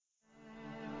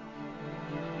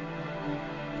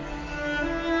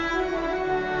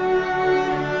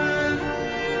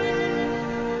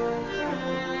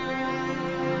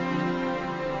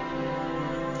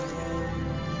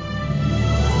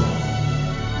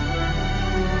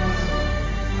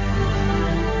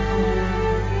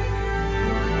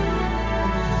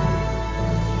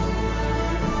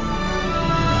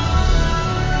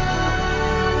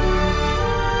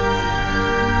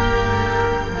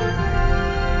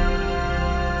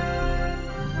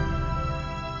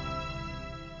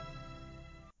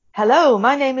Hello,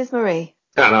 my name is Marie.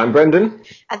 And I'm Brendan.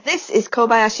 And this is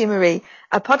Kobayashi Marie,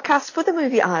 a podcast for the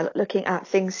Movie Isle looking at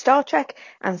things Star Trek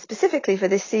and specifically for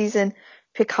this season,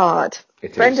 Picard.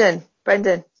 It Brendan, is.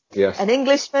 Brendan. Yes. An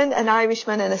Englishman, an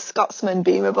Irishman and a Scotsman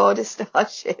beam aboard a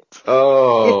starship.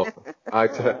 Oh,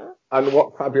 and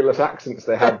what fabulous accents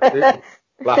they had too.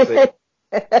 Lassie.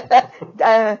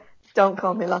 Don't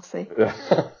call me Lassie.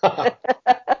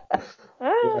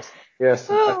 Yes.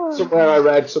 Somewhere I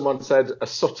read someone said a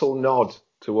subtle nod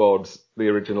towards the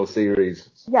original series.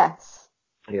 Yes.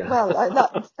 Yeah. Well,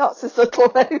 that's not so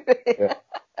subtle anyway.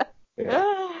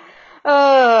 Yeah.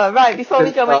 Right, before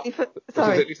we go any further...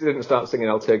 Sorry. At least they didn't start singing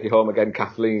I'll Take You Home Again,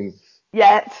 Kathleen.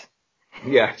 Yet.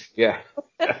 Yeah.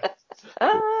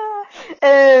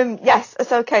 Yes,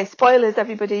 it's okay. Spoilers,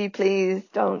 everybody, please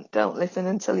don't listen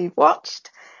until you've watched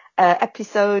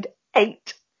episode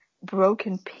 8,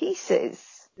 Broken Pieces.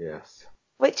 Yes.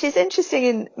 Which is interesting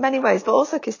in many ways, but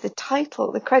also because the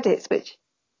title, the credits, which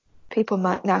people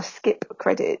might now skip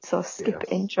credits or skip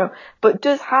intro, but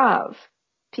does have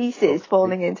pieces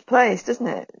falling into place, doesn't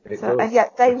it? Does. And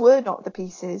yet they were not the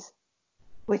pieces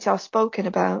which are spoken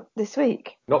about this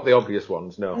week. Not the obvious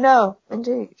ones, no. No,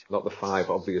 indeed. Not the 5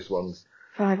 obvious ones.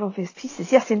 5 obvious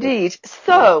pieces, yes, indeed.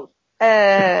 So,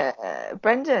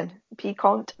 Brendan,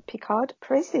 Picard,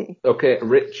 Tracy. Okay,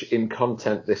 rich in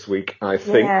content this week, I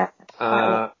think. Yeah.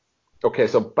 Okay,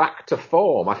 so back to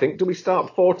form. I think, do we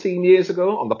start 14 years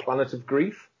ago on the planet of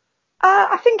grief?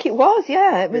 I think it was,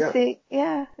 yeah. It was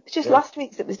it's just last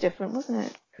week's that was different, wasn't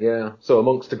it? Yeah, so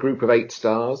amongst a group of 8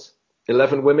 stars,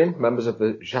 11 women, members of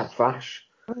the Zhat Vash,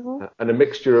 and a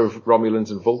mixture of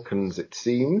Romulans and Vulcans, it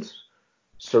seemed.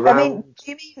 Do you mean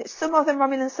some of them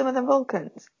Romulans, some of them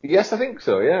Vulcans? Yes, I think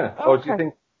so, yeah. Okay. Or do you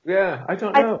think, I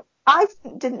don't know. I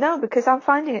didn't know because I'm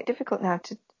finding it difficult now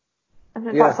to...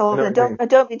 that's all. I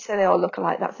don't mean to say they all look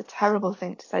alike. That's a terrible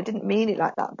thing to say. I didn't mean it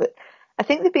like that, but I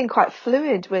think they've been quite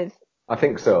fluid with... I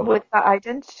think so. With that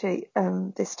identity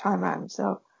this time round.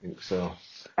 So I think so.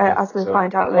 As we'll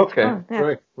find out later on.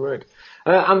 Yeah. Right.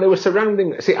 And they were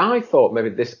surrounding... See, I thought maybe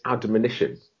this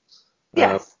admonition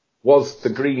was the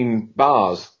green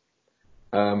bars.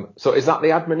 So is that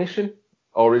the admonition?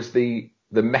 Or is the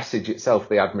message itself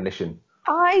the admonition?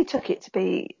 I took it to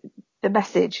be the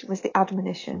message was the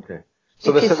admonition. Okay.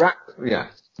 So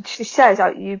she says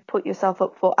you put yourself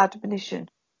up for admonition.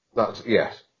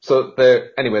 Yes. So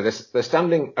they're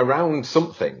standing around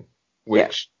something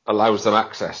which allows them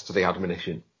access to the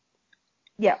admonition.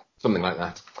 Yeah. Something like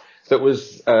that. That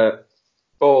was I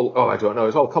don't know,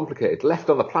 it's all complicated. Left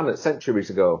on the planet centuries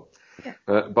ago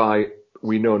by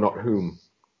we know not whom.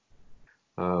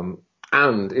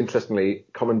 And interestingly,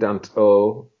 Commandant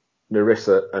O,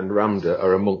 Narissa and Ramda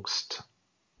are amongst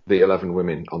the 11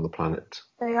 women on the planet.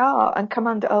 They are, and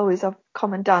Commandant O, is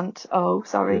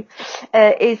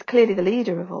clearly the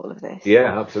leader of all of this.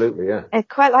 Yeah, absolutely, yeah. I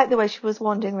quite like the way she was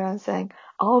wandering around saying,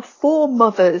 our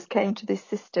foremothers came to this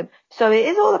system. So it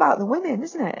is all about the women,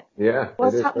 isn't it? Yeah.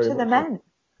 What's happened to the men?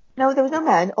 No, there was no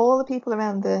men. All the people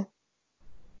around the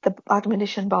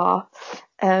admonition bar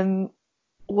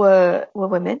were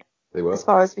women. They were. As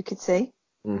far as we could see.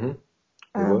 Mm-hmm.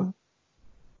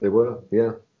 They were,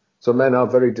 yeah. So men are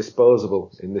very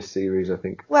disposable in this series, I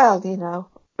think. Well, you know.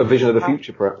 A vision of the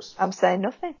future, perhaps. I'm saying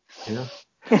nothing. Yeah.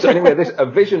 So anyway, a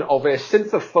vision of a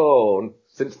synthophobe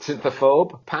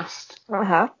past.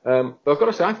 I've got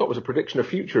to say, I thought it was a prediction of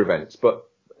future events, but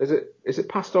is it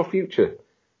past or future?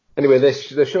 Anyway,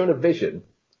 they're showing a vision.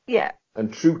 Yeah.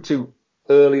 And true to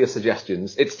earlier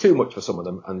suggestions, it's too much for some of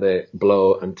them, and they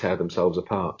blow and tear themselves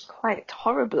apart. Quite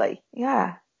horribly,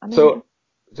 yeah. So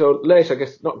later, I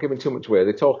guess, not giving too much away,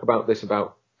 they talk about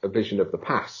a vision of the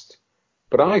past.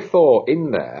 But I thought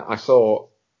in there, I saw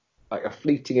like a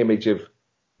fleeting image of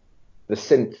the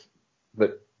synth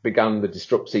that began the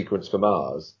destruct sequence for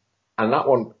Mars, and that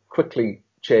one quickly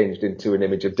changed into an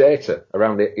image of Data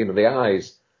around the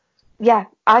eyes. Yeah,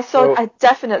 I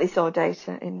definitely saw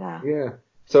Data in there. Yeah.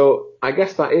 So I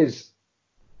guess that is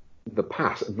the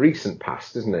recent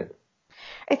past, isn't it?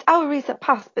 It's our recent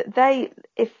past, but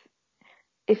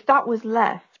if that was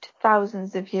left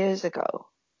thousands of years ago,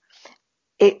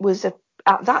 it was at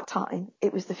that time,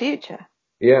 it was the future.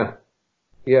 Yeah.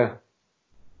 Yeah.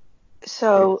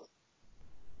 So,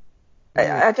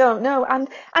 I don't know. And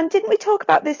didn't we talk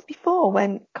about this before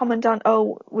when Commandant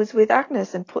O was with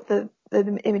Agnes and put the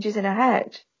images in her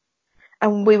head?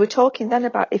 And we were talking then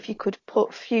about if you could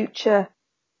put future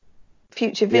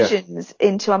visions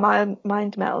into a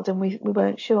mind meld, and we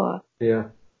weren't sure. Yeah.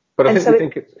 But I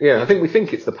think we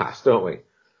think it's the past, don't we?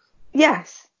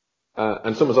 Yes.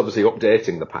 And someone's obviously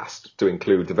updating the past to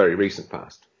include the very recent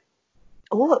past.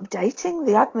 all updating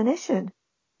the admonition.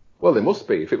 Well, they must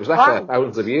be. If it was left there Wow.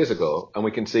 thousands of years ago, and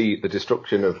we can see the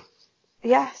destruction of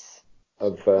Yes.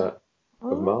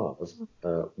 Mars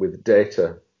with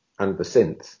Data and the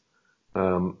synth,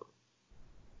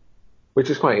 which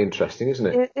is quite interesting, isn't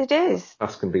it? It is.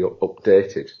 That can be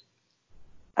updated.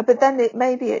 But then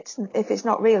if it's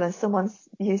not real and someone's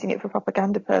using it for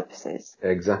propaganda purposes.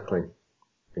 Exactly.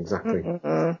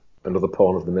 Mm-mm. Another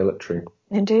pawn of the military.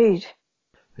 Indeed.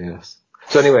 Yes.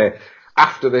 So anyway,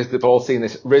 after they've all seen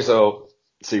this, Rizzo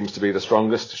seems to be the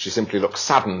strongest. She simply looks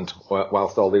saddened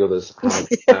whilst all the others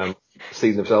have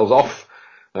seen themselves off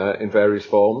in various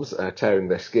forms, tearing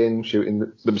their skin,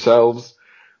 shooting themselves.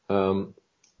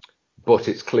 But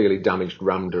it's clearly damaged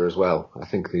Ramda as well. I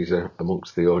think these are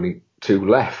amongst the only two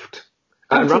left.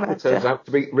 And Ramda turns out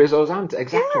to be Rizzo's aunt.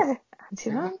 Exactly. Yeah,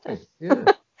 Auntie Ramda. Exactly.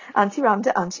 Yeah. Auntie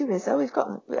Ramda, Auntie Rizzo. We've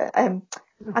got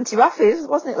Auntie Raffy's,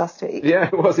 wasn't it, last week? Yeah,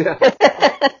 it was, yeah.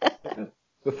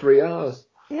 The 3 R's.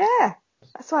 Yeah,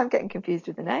 that's why I'm getting confused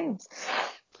with the names.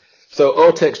 So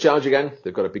O takes charge again.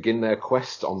 They've got to begin their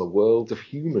quest on the world of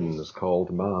humans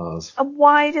called Mars. And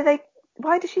why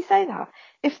does she say that?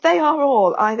 If they are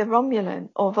all either Romulan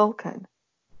or Vulcan,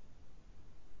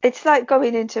 it's like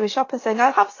going into a shop and saying,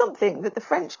 I have something that the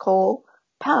French call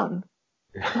pan.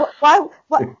 Why,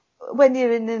 when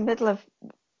you're in the middle of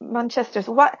Manchester,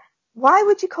 why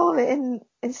would you call it in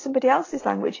somebody else's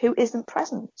language who isn't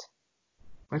present?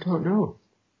 I don't know.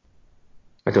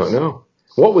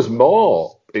 What was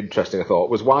more interesting, I thought,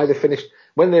 was why they finished,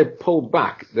 when they pulled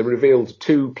back, they revealed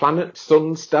 2 planets,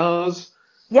 suns, stars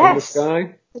in the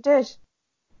sky. They did.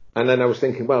 And then I was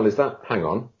thinking, well, hang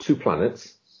on, 2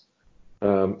 planets?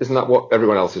 Isn't that what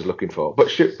everyone else is looking for? But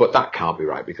that can't be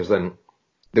right, because then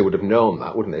they would have known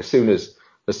that, wouldn't they? As soon as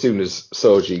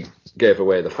Soji gave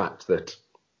away the fact that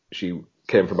she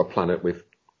came from a planet with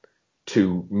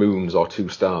 2 moons or 2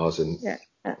 stars and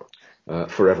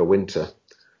forever winter,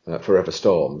 forever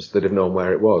storms, they'd have known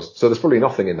where it was. So there's probably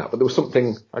nothing in that, but there was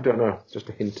something, I don't know, just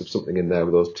a hint of something in there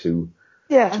with those 2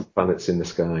 planets in the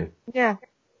sky. Yeah.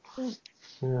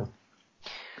 Yeah.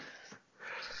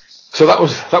 So that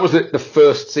was the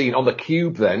first scene. On the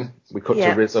cube then, we cut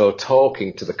to Rizzo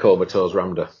talking to the comatose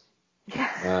Ramda.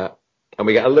 Yeah. And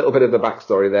we get a little bit of the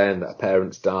backstory then, that her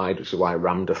parents died, which is why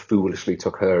Ramda foolishly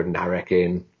took her and Narek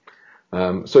in.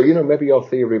 So, maybe your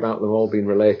theory about them all being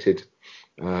related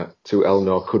to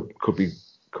Elnor could be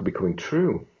coming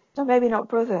true. So maybe not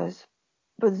brothers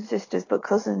and sisters, but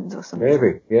cousins or something.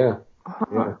 Maybe, yeah.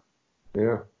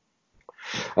 Yeah.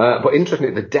 But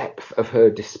interestingly, the depth of her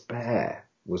despair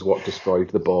was what destroyed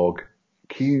the Borg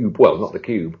cube. Well, not the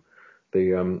cube,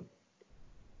 the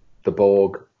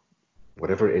Borg,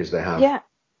 whatever it is they have.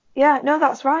 Yeah. No,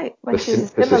 that's right. When she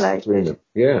was assimilated.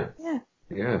 Yeah.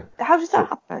 How does that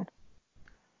happen?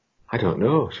 I don't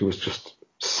know. She was just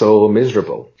so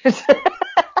miserable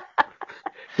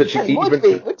that she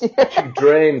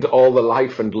drained all the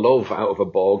life and love out of a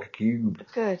Borg cube.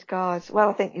 Good God. Well,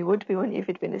 I think you would be, wouldn't you, if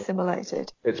you'd been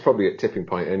assimilated? It's probably a tipping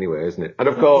point anyway, isn't it? And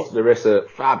of course, Narissa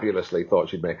fabulously thought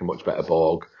she'd make a much better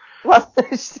Borg. Well,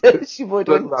 she would,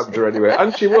 wouldn't she? Anyway.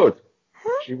 And she would.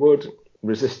 She would.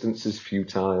 Resistance is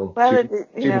futile. Well,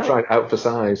 she'd be trying out for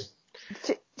size.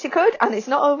 She could, and it's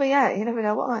not over yet. You never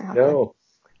know what might happen.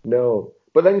 No.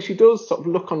 But then she does sort of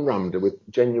look on Ramda with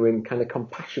genuine kind of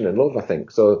compassion and love, I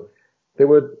think. So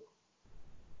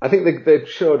I think they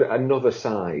showed another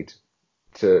side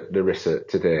to Narissa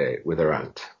today with her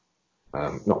aunt.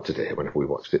 Not today, whenever we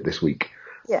watched it this week.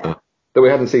 Yeah. That we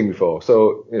hadn't seen before.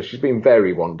 So, she's been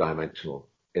very one-dimensional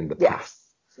in the past. Yes,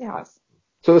 she has.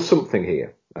 So there's something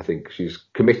here. I think she's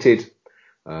committed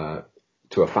to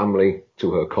her family,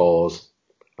 to her cause.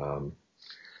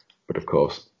 But of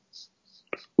course,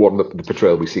 what the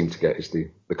portrayal we seem to get is the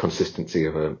consistency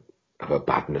of her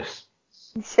badness.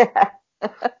 Yeah.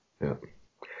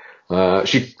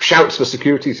 She shouts for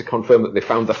security to confirm that they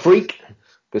found the freak.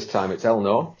 This time it's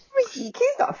Elnor. Freak?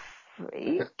 He's not a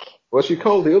freak. Well, she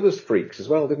called the others freaks as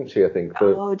well, didn't she, I think?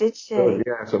 Did she? So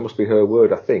it must be her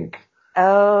word, I think.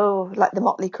 Oh, like the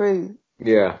Motley Crue.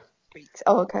 Yeah. Freaks.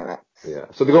 Oh, okay, right. Yeah.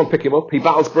 So they go and pick him up. He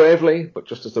battles bravely, but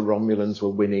just as the Romulans were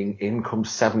winning, in comes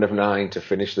 7 of 9 to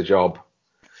finish the job.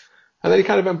 And then he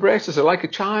kind of embraces her like a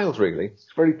child, really. He's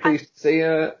very pleased to see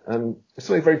her, and there's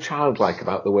something very childlike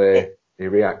about the way he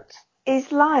reacts. He's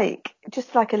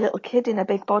just like a little kid in a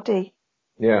big body.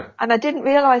 Yeah. And I didn't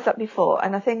realise that before,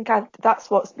 and I think that's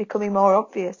what's becoming more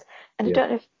obvious. And I don't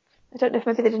know if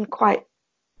maybe they didn't quite,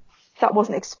 that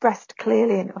wasn't expressed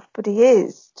clearly enough, but he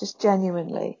is just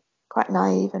genuinely quite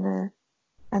naive and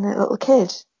a little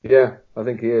kid. Yeah, I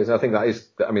think he is. I think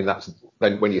that's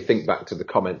then when you think back to the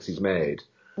comments he's made,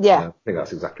 Yeah. I think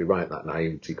that's exactly right. That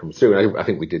naivety comes through. And I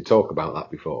think we did talk about that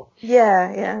before.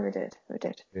 Yeah, we did.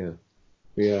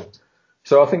 Yeah.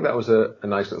 So I think that was a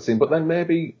nice little scene. But then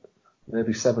maybe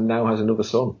Seven now has another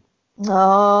son.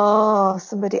 Oh,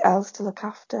 somebody else to look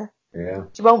after. Yeah.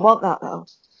 She won't want that though.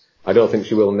 I don't think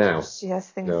she will now. She has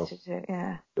things to do.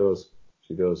 Yeah.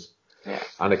 She does. Yeah.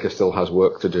 Annika still has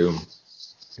work to do.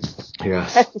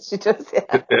 Yes. She does.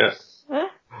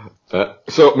 Yeah.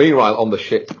 So meanwhile, on the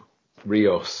ship,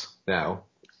 Rios now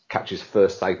catches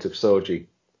first sight of Soji.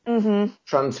 Mm-hmm.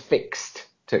 Transfixed.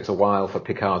 Takes a while for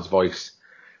Picard's voice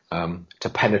to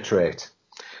penetrate.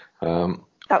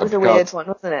 That was a weird one,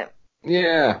 wasn't it?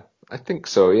 Yeah, I think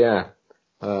so. Yeah.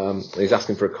 He's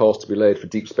asking for a course to be laid for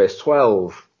Deep Space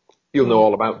 12. You'll know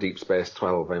all about Deep Space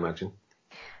 12, I imagine.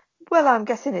 Well, I'm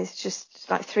guessing it's just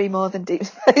like 3 more than Deep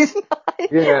Space Nine.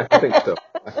 Yeah, I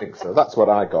think so. That's what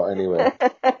I got anyway.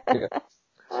 Yeah.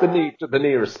 The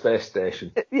nearest space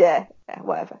station. Yeah,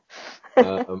 whatever.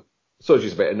 So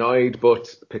she's a bit annoyed,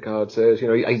 but Picard says,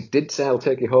 he did say I'll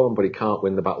take you home, but he can't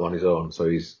win the battle on his own, so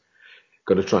he's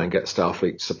going to try and get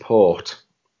Starfleet support.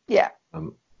 Yeah.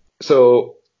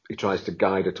 So he tries to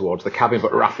guide her towards the cabin,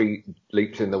 but Raffi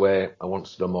leaps in the way and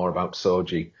wants to know more about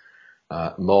Soji,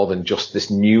 more than just this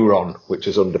neuron, which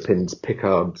has underpinned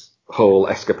Picard's whole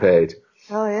escapade.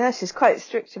 Oh yeah, she's quite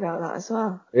strict about that as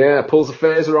well. Yeah, pulls a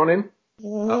phaser on him,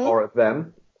 or at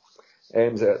them,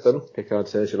 aims it at them. Picard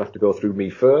says you'll have to go through me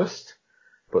first,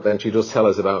 but then she does tell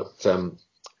us about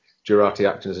Jurati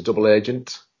acting as a double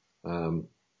agent,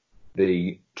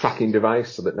 the tracking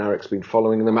device, so that Narek's been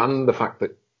following them, and the fact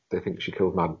that they think she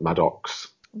killed Maddox.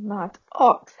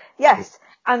 Maddox, yes.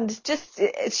 And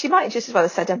she might just as well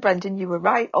have said, and Brendan, you were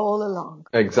right all along.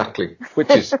 Exactly. Which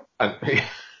is,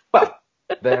 well,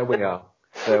 there we are.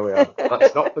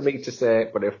 That's not for me to say,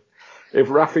 but if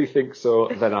Raffi thinks so,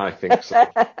 then I think so.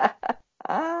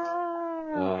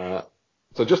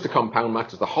 So just to compound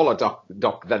matters, the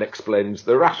holodoc then explains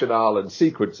the rationale and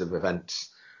sequence of events,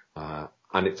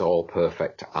 and it's all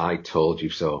perfect. I told you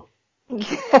so.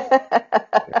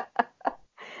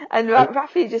 And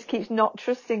Raffi just keeps not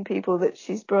trusting people that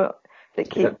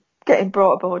keep getting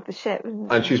brought aboard the ship.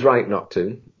 And she's right not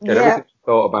to. And everything she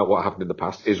thought about what happened in the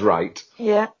past is right.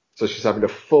 Yeah. So she's having a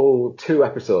full 2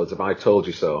 episodes of I Told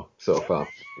You So far,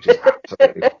 which is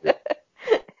absolutely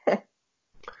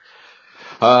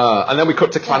and then we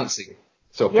cut to Clancy.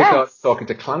 So Picard's talking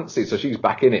to Clancy, so she's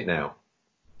back in it now.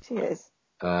 She is.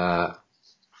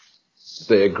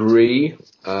 They agree.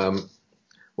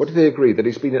 What do they agree? That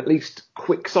he's been at least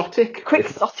quixotic?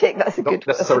 Quixotic, that's a good word.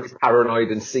 Not necessarily paranoid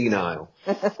and senile.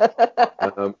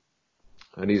 And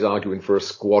he's arguing for a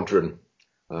squadron.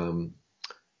 Saying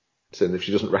if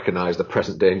she doesn't recognise the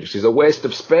present danger, she's a waste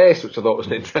of space, which I thought was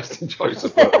an interesting choice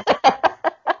of words.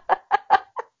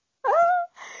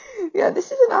 Yeah,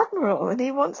 this is an admiral, and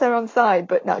he wants her on side,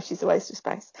 but no, she's a waste of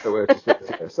space.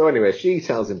 So anyway, she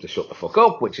tells him to shut the fuck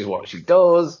up, which is what she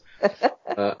does,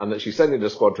 and that she's sending a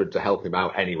squadron to help him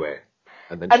out anyway.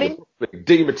 And then she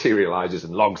dematerialises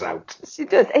and logs out. She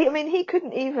does. I mean, she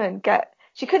couldn't even get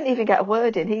a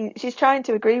word in. She's trying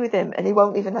to agree with him, and he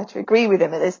won't even let her agree with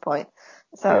him at this point.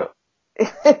 So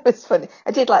it was funny.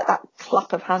 I did like that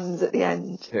clap of hands at the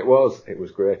end. It was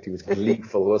great. He was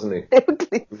gleeful, wasn't he?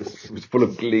 He was full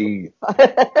of glee.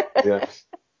 Yes.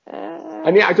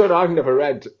 And I don't know, I've never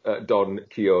read Don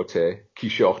Quixote.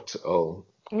 Oh.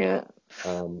 Yeah.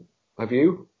 Have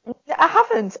you? I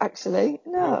haven't, actually.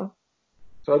 No.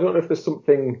 So I don't know if there's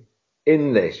something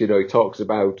in this, he talks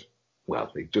about,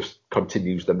 he just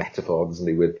continues the metaphor, doesn't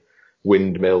he, with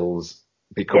windmills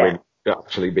becoming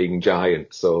actually being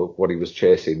giant. So what he was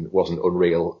chasing wasn't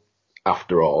unreal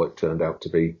after all. It turned out to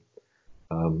be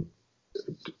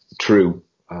true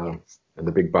in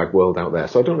the big bag world out there.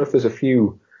 So I don't know if there's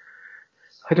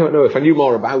I don't know if I knew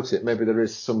more about it. Maybe there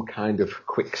is some kind of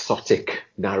quixotic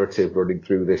narrative running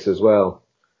through this as well.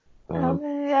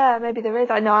 Yeah, maybe there is.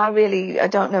 I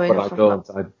don't know enough.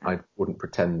 But I wouldn't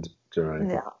pretend to or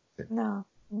anything. No.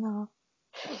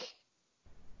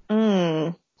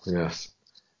 Yes.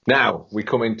 Now we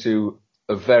come into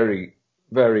a very,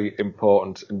 very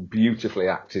important and beautifully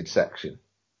acted section.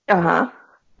 Where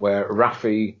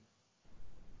Raffi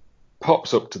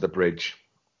pops up to the bridge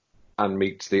and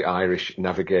meets the Irish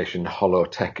navigation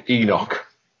holotech Enoch.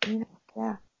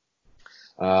 Yeah.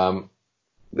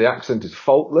 The accent is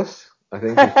faultless, I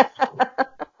think.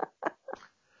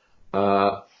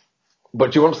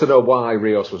 But she wants to know why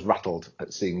Rios was rattled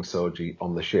at seeing Soji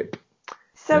on the ship.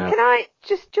 So can I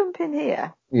just jump in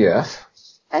here? Yes.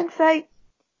 And say,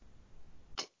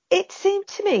 it seemed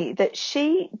to me that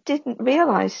she didn't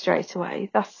realise straight away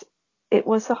that it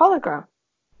was a hologram.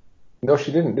 No,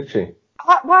 she didn't, did she?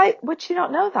 Why would she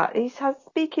not know that? He's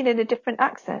speaking in a different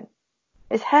accent.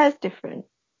 His hair's different.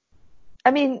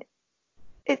 I mean,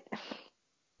 it.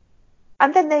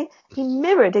 And then he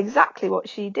mirrored exactly what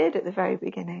she did at the very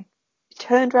beginning. She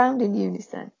turned round in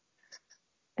unison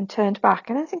and turned back.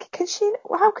 And I think,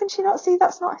 how can she not see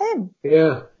that's not him?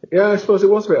 Yeah, I suppose it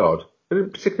was a bit odd. I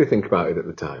didn't particularly think about it at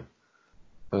the time.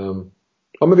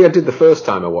 Or maybe I did the first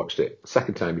time I watched it. The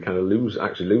second time you kind of lose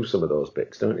some of those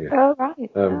bits, don't you? Oh, right.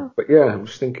 Oh. But yeah, I'm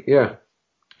just thinking,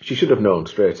 she should have known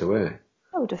straight away.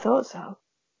 I would have thought so.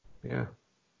 Yeah.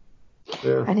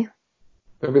 Anyway.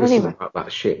 Maybe there's something about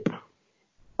that ship.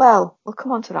 Well, we'll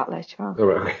come on to that later on. All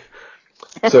right.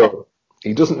 So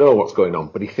he doesn't know what's going on,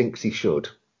 but he thinks he should.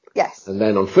 Yes. And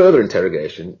then on further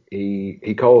interrogation,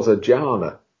 he calls her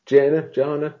Jana.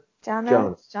 Jana.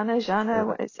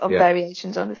 It's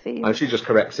variations on the theme. And she just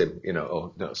corrects him,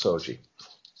 oh, no, Soji.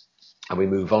 And we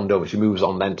move on, don't we? She moves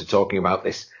on then to talking about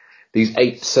these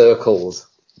 8 circles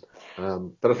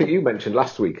that I think you mentioned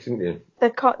last week, didn't you?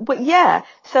 But yeah,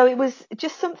 so it was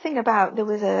just something about, there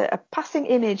was a passing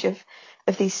image of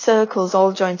these circles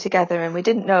all joined together, and we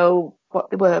didn't know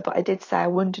what they were, but I did say I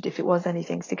wondered if it was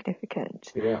anything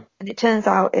significant. Yeah. And it turns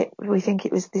out we think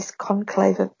it was this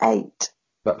conclave of 8.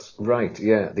 That's right,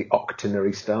 yeah, the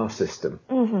octenary star system.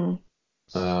 Mm-hmm.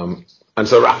 And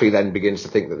so Raffi then begins to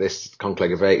think that this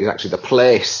conclave of 8 is actually the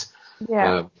place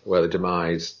where the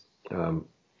demise, the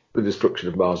destruction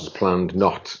of Mars is planned,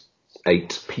 not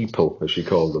 8 people, as she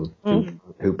called them,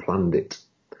 who planned it.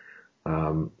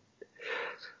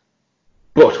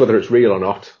 But whether it's real or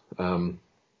not,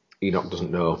 Enoch doesn't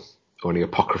know. Only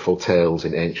apocryphal tales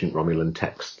in ancient Romulan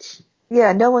texts.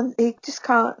 Yeah, nobody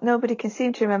can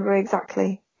seem to remember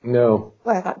exactly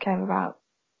where that came about.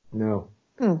 No.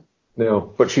 No,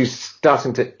 but she's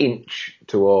starting to inch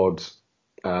towards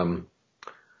some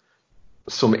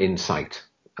insight,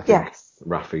 I think. Yes.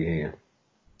 Raffi here.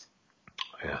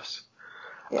 Yes.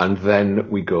 Yeah. And then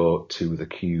we go to the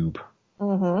cube.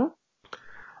 Mm-hmm.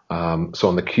 So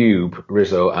on the cube,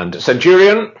 Rizzo and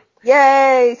Centurion.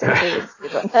 Yay! Centurion.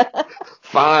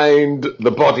 Find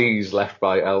the bodies left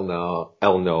by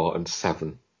Elnor and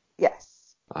Seven.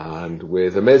 Yes. And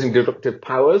with amazing deductive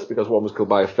powers, because one was killed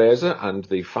by a phaser, and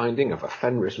the finding of a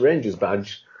Fenris Rangers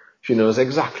badge, she knows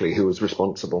exactly who was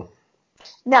responsible.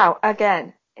 Now,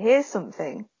 again, here's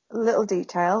something, a little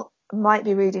detail, might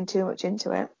be reading too much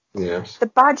into it. Yes. The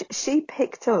badge she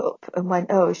picked up and went,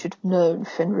 I should have known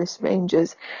Fenris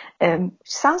Rangers.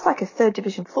 Sounds like a 3rd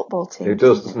division football team. It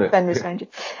does, doesn't it? Fenris Rangers.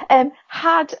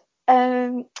 Had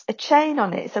a chain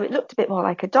on it, so it looked a bit more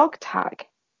like a dog tag.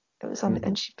 It was on,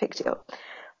 and she picked it up.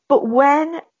 But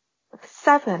when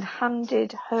Seven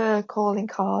handed her calling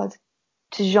card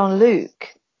to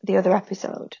Jean-Luc, the other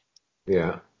episode,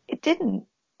 it didn't.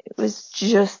 It was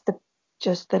just the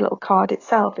little card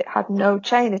itself. It had no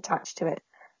chain attached to it.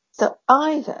 So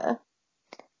either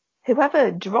whoever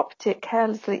dropped it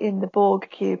carelessly in the Borg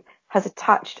cube has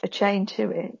attached a chain to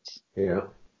it. Yeah.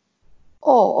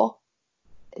 Or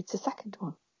it's a second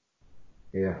one.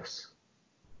 Yes.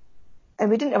 And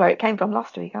we didn't know where it came from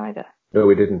last week either. No,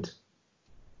 we didn't.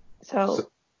 So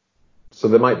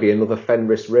there might be another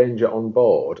Fenris Ranger on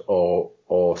board, or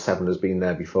Seven has been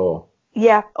there before.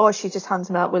 Yeah, or she just hands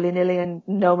them out willy-nilly and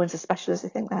no one's a specialist, I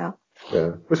think, now.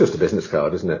 Yeah, it's just a business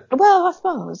card, isn't it? Well, I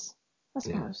suppose.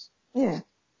 Yeah.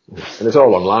 And it's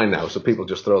all online now, so people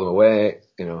just throw them away,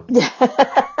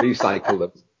 recycle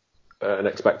them, and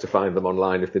expect to find them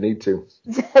online if they need to.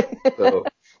 So,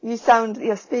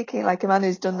 you're speaking like a man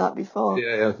who's done that before.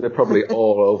 Yeah, they're probably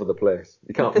all over the place.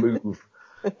 You can't move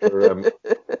for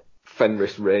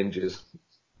Fenris Rangers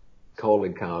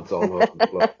calling cards all over the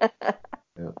place.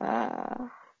 Yeah.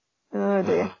 Oh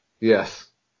dear. Yes.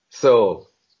 So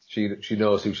she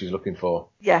knows who she's looking for.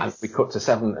 Yes. And we cut to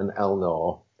Seven and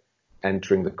Elnor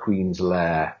entering the Queen's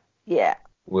lair. Yeah.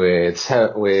 With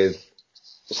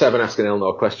Seven asking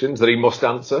Elnor questions that he must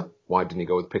answer. Why didn't he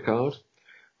go with Picard?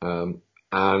 And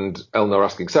Elnor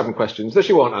asking Seven questions that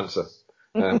she won't answer.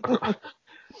 I'm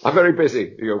very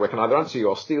busy. I can either answer you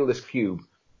or steal this cube.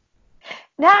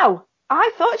 Now,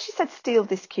 I thought she said steal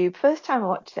this cube first time I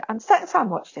watched it, and second time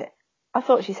I watched it, I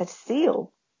thought she said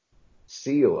steal.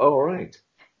 Steal, oh, right.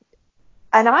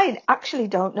 And I actually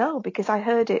don't know, because I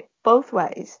heard it both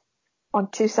ways on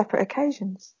 2 separate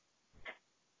occasions.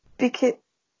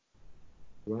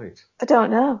 Right. I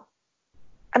don't know.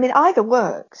 I mean, either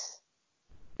works.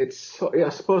 I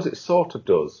suppose it sort of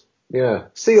does. Yeah.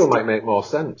 Seal might make more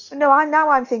sense. No,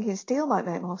 I'm thinking steal might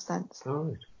make more sense. All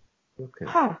right. Okay.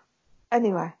 Huh.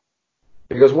 Anyway.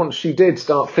 Because once she did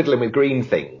start fiddling with green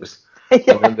things,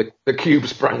 Yeah. and then the cube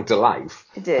sprang to life.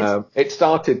 It did. It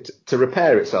started to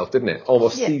repair itself, didn't it?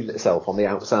 Almost Yeah. seal itself on the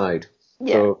outside.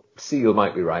 Yeah. So seal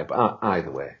might be right, but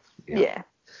either way. Yeah.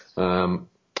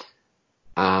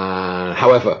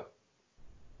 However,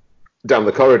 down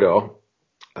the corridor,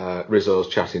 Rizzo's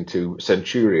chatting to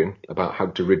Centurion about how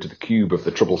to rid the cube of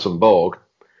the troublesome Borg.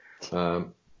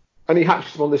 And he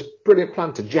hatches on this brilliant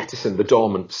plan to jettison the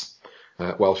Dormants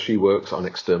while she works on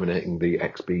exterminating the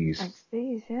XBs.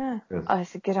 XBs, yeah. Oh,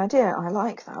 it's a good idea. I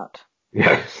like that.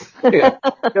 Yes. Yeah.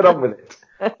 Get on with it.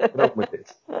 Get on with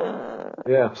it.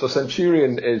 Yeah. So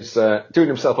Centurion is doing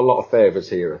himself a lot of favours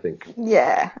here, I think.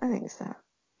 Yeah, I think so.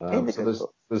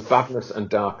 So there's badness and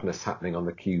darkness happening on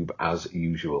the cube as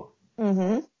usual.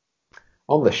 Mm-hmm.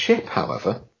 On the ship,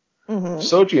 however,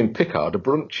 Soji and Picard are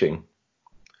brunching.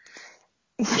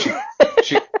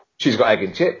 She's got egg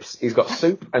and chips. He's got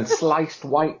soup and sliced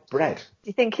white bread. Do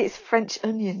you think it's French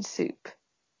onion soup?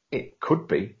 It could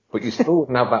be, but you still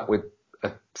wouldn't have that with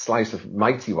a slice of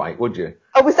Mighty White, would you?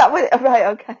 Oh, was that what it? Right,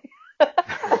 okay.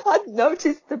 I hadn't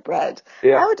noticed the bread.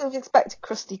 Yeah. I would have expected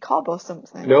crusty cob or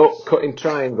something. No, cut in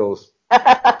triangles.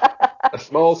 A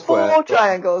small square. 4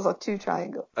 triangles or 2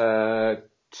 triangles?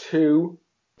 2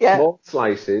 Yeah. small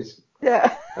slices.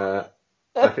 Yeah.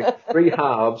 I think 3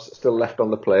 halves still left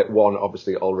on the plate. 1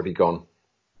 obviously already gone.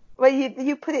 Well,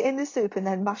 you put it in the soup and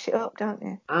then mash it up, don't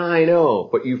you? I know,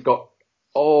 but you've got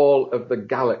all of the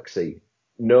galaxy,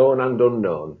 known and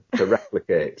unknown, to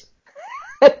replicate.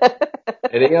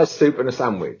 And he has soup and a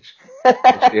sandwich.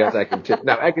 And she has egg and chips.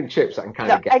 Now, egg and chips, I can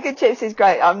kind of get. Egg and chips is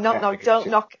great. Don't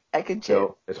knock egg and chips.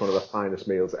 No, it's one of the finest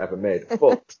meals ever made.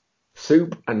 But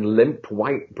soup and limp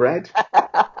white bread?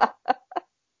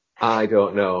 I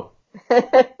don't know. I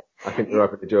think they're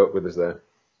having a joke with us there.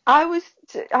 I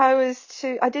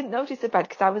didn't notice the bread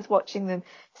because I was watching them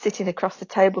sitting across the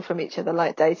table from each other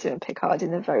like Data and Picard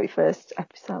in the very first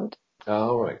episode.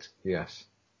 Oh, right. Yes.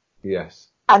 Yes.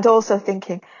 And also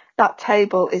thinking that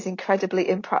table is incredibly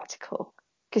impractical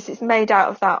because it's made out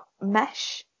of that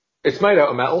mesh. It's made out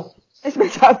of metal. It's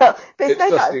made out of metal. But it's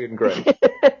dusty and grey.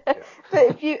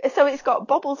 But so it's got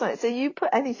bubbles on it. So you put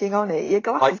anything on it, your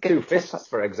glass is going to Two Fists,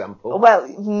 for example. Well,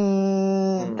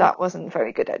 that wasn't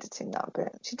very good editing, that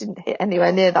bit. She didn't hit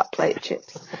anywhere near that plate of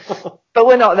chips. But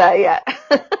we're not there yet.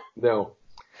 No.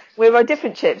 We're on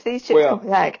different chips. These chips come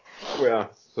with egg. We are.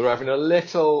 So we're having a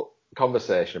little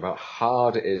conversation about how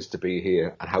hard it is to be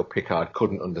here and how Picard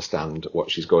couldn't understand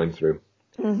what she's going through.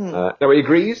 Mm-hmm. Now he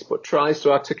agrees, but tries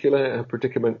to articulate her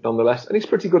predicament nonetheless, and he's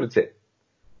pretty good at it.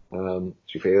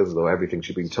 She feels as though everything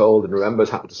she's been told and remembers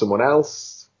happened to someone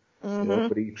else. Mm-hmm.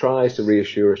 But he tries to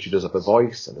reassure her she does have a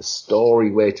voice and a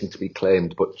story waiting to be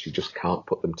claimed, but she just can't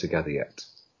put them together yet.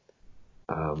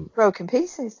 Broken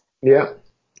pieces. Yeah,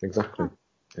 exactly.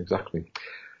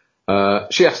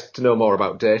 She asks to know more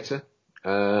about Data,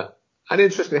 and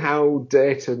interestingly how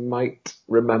Data might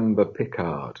remember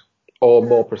Picard, or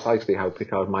more precisely how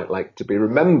Picard might like to be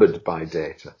remembered by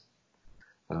Data.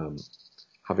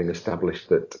 Having established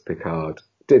that Picard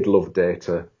did love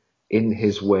Data in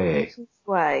his way.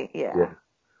 Yeah.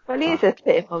 Well, he is a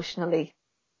bit emotionally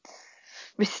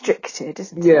restricted,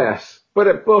 isn't he? Yes,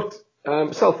 but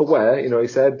self-aware, he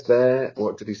said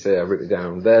what did he say? I've written it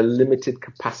down. Their limited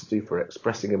capacity for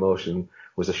expressing emotion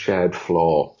was a shared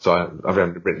flaw. So I've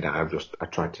written down, I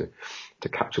tried to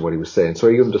capture what he was saying. So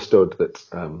he understood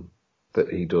that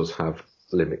he does have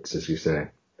limits, as you say.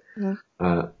 Mm.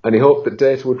 And he hoped that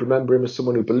Data would remember him as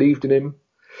someone who believed in him,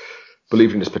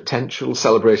 believed in his potential,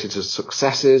 celebrated his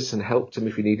successes, and helped him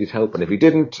if he needed help. And if he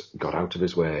didn't, got out of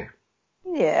his way.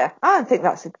 Yeah, I think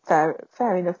that's a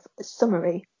fair enough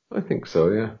summary. I think so,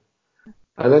 yeah.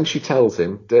 And then she tells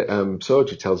him,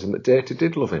 Soji tells him that Data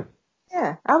did love him.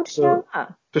 Yeah, how did she know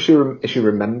that? Is she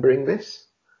remembering this?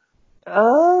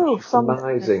 Oh, from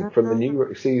the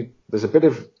new. See, there's a bit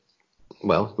of.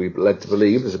 Well, we're led to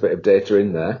believe there's a bit of Data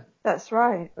in there. That's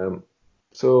right.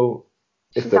 So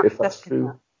if that's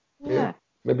true, yeah,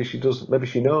 maybe she does. Maybe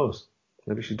she knows.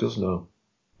 Maybe she does know.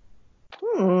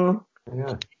 Yeah.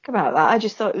 Think about that. I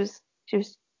just thought she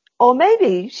was, or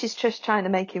maybe she's just trying to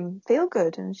make him feel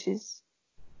good, and she's.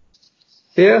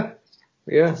 Yeah,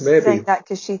 maybe. Saying that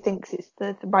because she thinks it's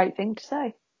the right thing to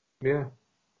say. Yeah.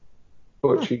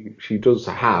 But she does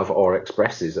have, or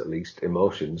expresses at least,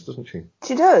 emotions, doesn't she?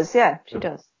 She does, yeah, she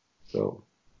does. So,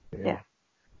 yeah.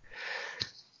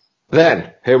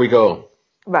 Then, here we go.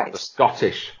 Right. The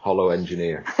Scottish holo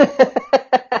engineer.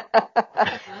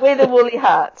 With a woolly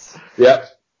hat. Yep.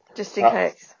 Just in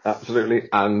case. Absolutely.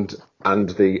 And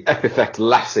the epithet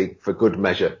lassie for good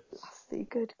measure. Lassie,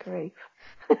 good grief.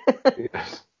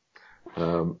 Yes.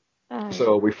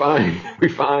 So we find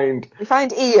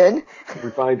Ian.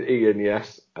 Ian,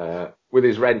 yes, with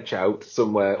his wrench out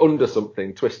somewhere under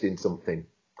something, twisting something.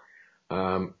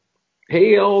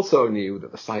 He also knew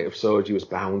that the sight of Soji was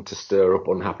bound to stir up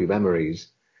unhappy memories.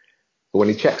 But when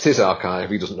he checks his archive,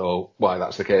 he doesn't know why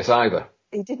that's the case either.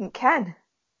 He didn't ken.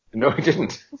 No, he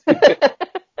didn't.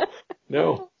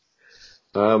 No.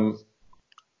 So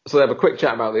they have a quick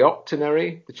chat about the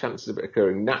octonary, the chances of it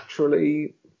occurring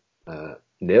naturally,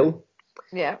 nil.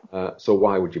 Yeah. So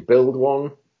why would you build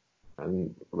one?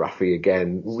 And Raffi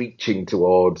again reaching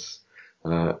towards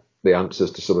the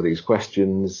answers to some of these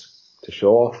questions to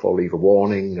show off or leave a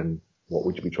warning, and what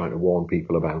would you be trying to warn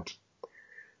people about?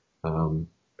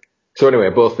 So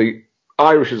anyway, both the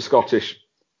Irish and Scottish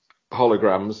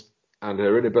holograms and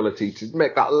her inability to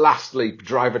make that last leap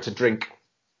drive her to drink.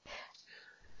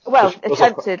 Well,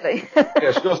 attemptedly.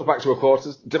 Yeah, she goes back to her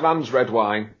quarters, demands red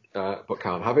wine, but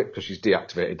can't have it because she's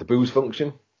deactivated the booze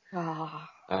function. Oh,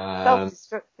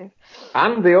 self-destructive.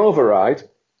 And the override.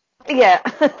 Yeah.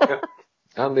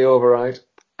 And the override.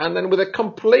 And then with a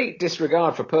complete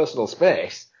disregard for personal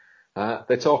space,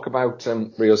 they talk about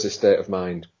Rio's state of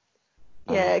mind.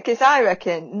 Yeah, because I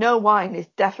reckon no wine is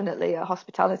definitely a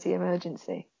hospitality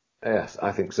emergency. Yes,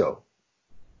 I think so.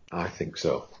 But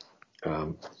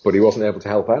he wasn't able to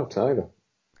help out either.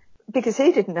 Because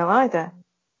he didn't know either.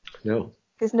 No.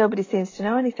 Because nobody seems to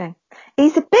know anything. He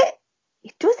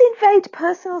does invade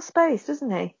personal space,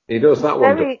 doesn't he? He does that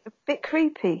one. A bit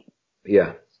creepy.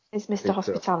 Yeah. Is Mr.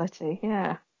 Hospitality,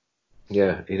 yeah.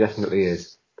 Yeah, he definitely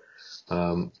is.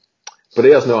 But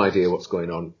he has no idea what's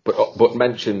going on, but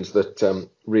mentions that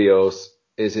Rios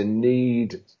is in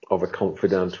need of a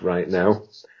confidant right now.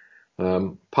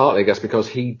 Partly, I guess, because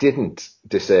he didn't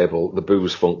disable the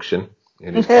booze function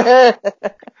in his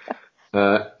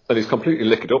and he's completely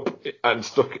liquored up and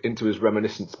stuck into his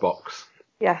reminiscence box.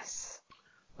 Yes.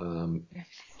 Raffi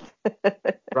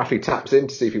taps in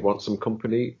to see if he wants some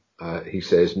company. He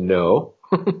says no.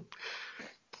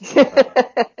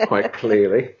 Quite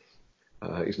clearly.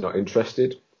 He's not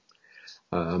interested.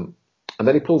 And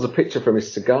then he pulls a picture from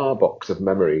his cigar box of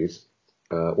memories,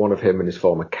 one of him and his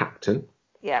former captain.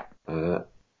 Yeah.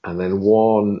 And then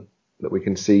one that we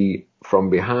can see from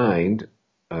behind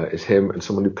is him and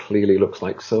someone who clearly looks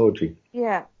like Soji.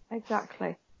 Yeah,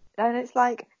 exactly. And it's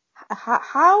like,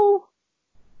 how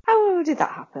did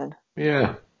that happen?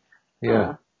 Yeah.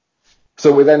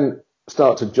 So we then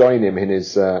start to join him in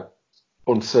his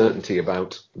uncertainty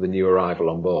about the new arrival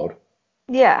on board.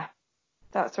 Yeah,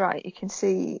 that's right. You can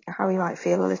see how he might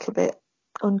feel a little bit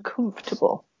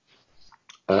uncomfortable.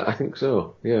 I think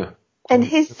so, yeah. And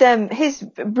his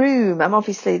room,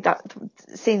 obviously that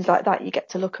scenes like that, you get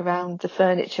to look around the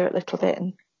furniture a little bit,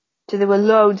 and so there were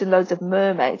loads and loads of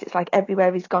mermaids. It's like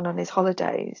everywhere he's gone on his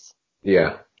holidays.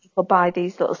 Yeah. People buy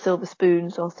these little silver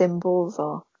spoons or thimbles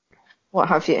or what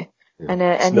have you. Yeah.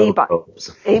 And snow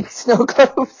globes. Snow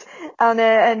globes.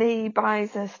 And he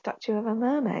buys a statue of a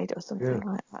mermaid or something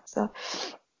like that. So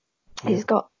he's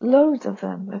got loads of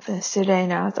them, of the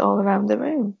Sirenas all around the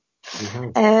room.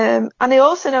 Mm-hmm. And I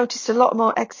also noticed a lot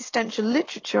more existential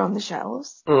literature on the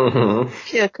shelves. Mm-hmm.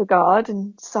 Kierkegaard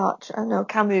and Sartre. I know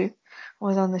Camus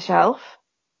was on the shelf.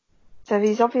 So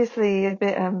he's obviously a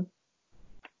bit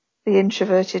the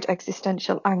introverted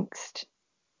existential angst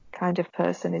kind of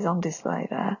person is on display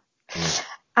there. Mm.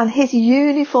 And his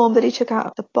uniform that he took out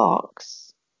of the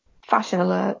box, fashion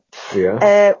alert,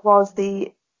 was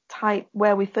the type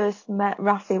where we first met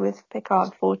Raffi with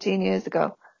Picard 14 years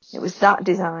ago. It was that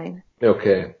design.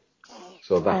 Okay.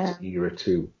 So that's era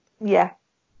too. Yeah,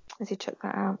 as he took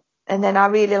that out. And then I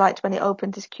really liked when he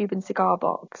opened his Cuban cigar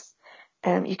box.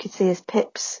 You could see his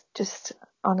pips just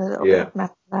on a little bit of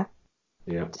metal there.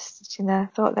 Yeah. Just sitting there.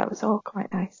 I thought that was all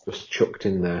quite nice. Just chucked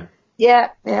in there. Yeah.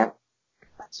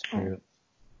 That's right.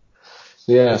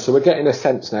 Yeah, so we're getting a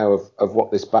sense now of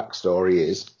what this backstory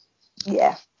is.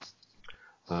 Yeah.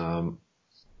 And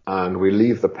we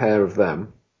leave the pair of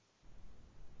them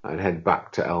and head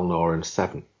back to Elnor and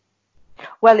Seven.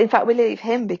 Well, in fact, we leave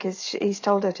him because he's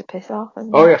told her to piss off.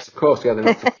 Yes, of course. Yeah, they're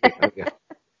not to speak. Yeah.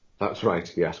 That's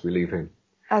right. Yes, we leave him.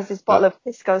 As his bottle of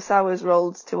Pisco Sours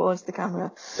rolls towards the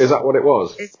camera. Is that what it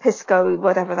was? It's Pisco,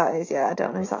 whatever that is. Yeah, I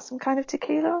don't know. Is that some kind of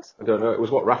tequila or something? I don't know. It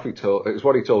was what Raffi told. It was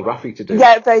what he told Raffi to do.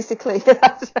 Yeah, basically.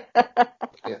 Yeah.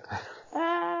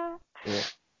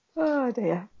 Oh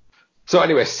dear. So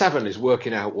anyway, Seven is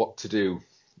working out what to do,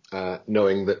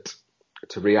 knowing that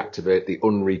to reactivate the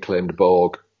unreclaimed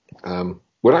Borg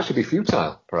would actually be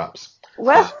futile, perhaps.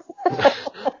 Well,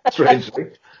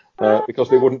 strangely, because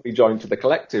they wouldn't be joined to the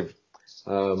collective.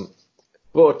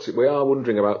 But we are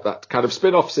wondering about that kind of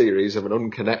spin-off series of an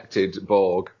unconnected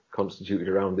Borg constituted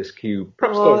around this cube.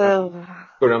 Perhaps going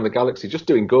around the galaxy, just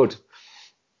doing good.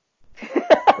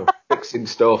 Fixing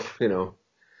stuff, Well,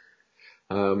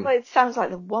 it sounds like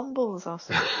the Wombles or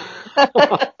something.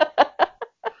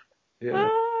 Yeah.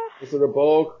 Is there a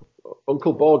Borg?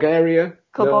 Uncle Borg area?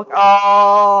 Uncle Borg.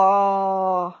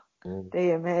 Oh,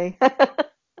 dear me.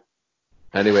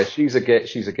 Anyway, she's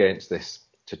against this,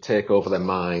 to take over their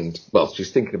mind. Well,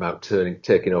 she's thinking about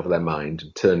taking over their mind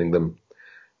and turning them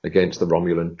against the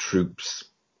Romulan troops.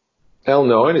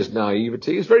 Elnor, in his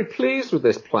naivety, is very pleased with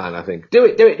this plan, I think. Do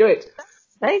it!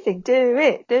 Amazing. Do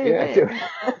it. Do it.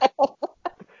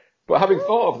 But having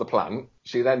thought of the plan,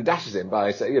 she then dashes him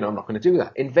by saying, I'm not going to do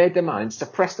that. Invade their minds,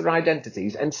 suppress their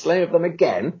identities, enslave them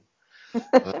again.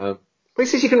 But he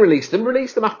says you can release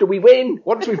them after we win.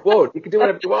 Once we've won, you can do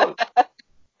whatever you want.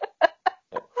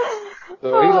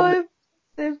 So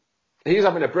he's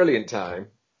having a brilliant time.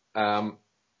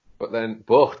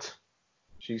 But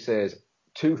she says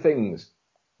two things.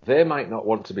 They might not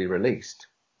want to be released.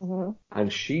 Mm-hmm.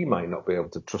 And she might not be able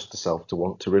to trust herself to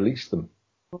want to release them.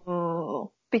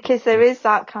 Oh, because there is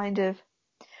that kind of,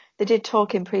 they did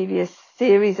talk in previous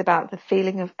series about the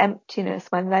feeling of emptiness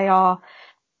when they are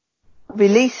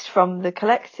released from the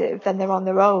collective, then they're on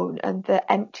their own, and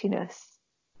the emptiness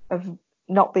of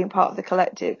not being part of the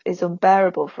collective is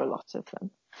unbearable for a lot of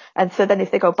them. And so then if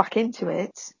they go back into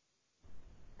it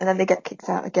and then they get kicked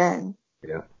out again,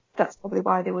 that's probably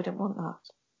why they wouldn't want that.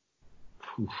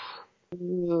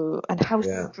 Ooh, and how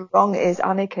strong is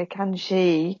Annika?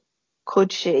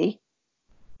 Could she,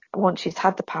 once she's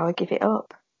had the power, give it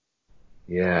up?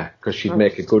 Yeah, because she'd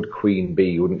make a good queen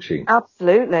bee, wouldn't she?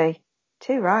 Absolutely.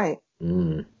 Too right.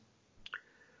 We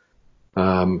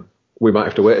might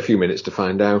have to wait a few minutes to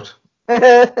find out. So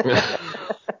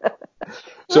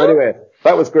anyway,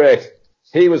 that was great.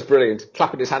 He was brilliant,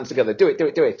 clapping his hands together. Do it.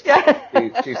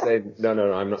 She said,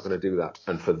 no, I'm not going to do that.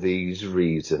 And for these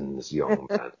reasons, young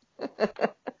man.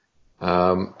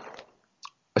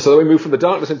 So then we move from the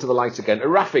darkness into the light again.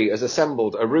 Arafi has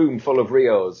assembled a room full of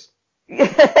Rios.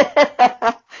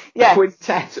 A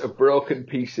quintet of broken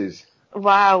pieces.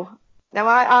 Wow. Now,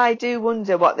 I do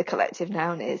wonder what the collective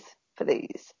noun is for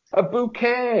these. A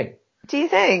bouquet. Do you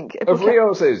think? Of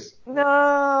Rioses.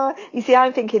 No. You see,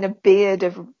 I'm thinking a beard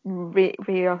of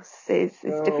Rioses.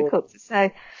 It's difficult to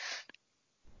say.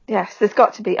 Yes, there's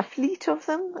got to be a fleet of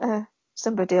them.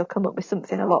 Somebody will come up with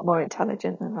something a lot more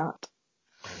intelligent than that.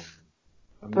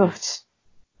 But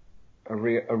a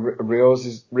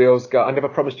Rios garden. I never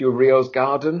promised you a Rios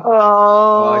garden.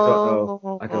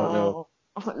 Oh, I don't know.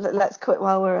 Let's quit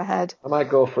while we're ahead. I might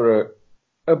go for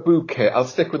a bouquet. I'll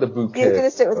stick with a bouquet. You're going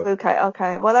to stick with a bouquet,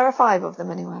 okay. Well, there are 5 of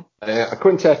them anyway. A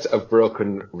quintet of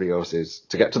broken Rioses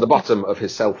to get to the bottom of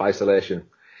his self-isolation.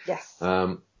 Yes.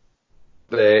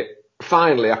 They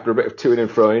finally, after a bit of toing and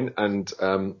froing and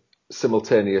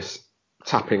simultaneous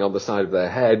tapping on the side of their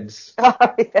heads. Oh,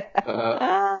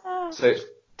 yeah. So it's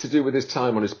to do with his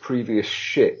time on his previous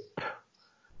ship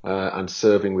and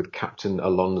serving with Captain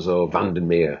Alonso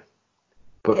Vandermeer.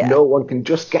 But no one can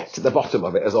just get to the bottom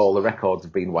of it as all the records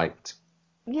have been wiped.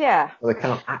 Yeah. So they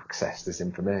can't access this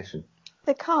information.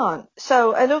 They can't.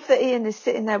 So I love that Ian is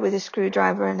sitting there with a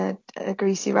screwdriver and a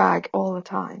greasy rag all the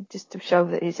time, just to show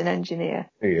that he's an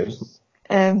engineer. He is.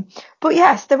 But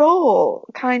yes, they're all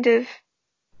kind of,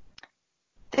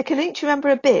 they can each remember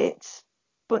a bit,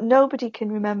 but nobody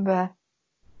can remember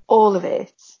all of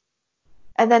it.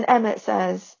 And then Emmett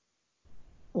says,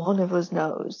 one of us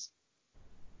knows.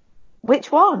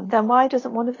 Which one? Then why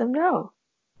doesn't one of them know?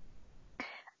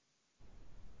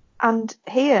 And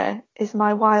here is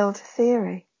my wild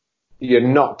theory. You're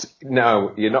not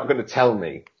going to tell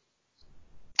me.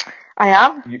 I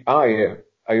am. Are you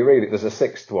really? There's a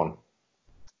 6th one.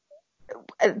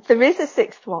 There is a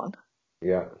 6th one.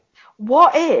 Yeah.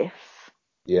 What if?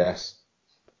 Yes.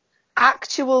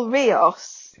 Actual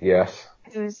Rios. Yes.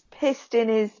 Who's pissed in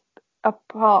his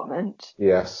apartment.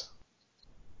 Yes.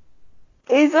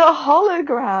 Is a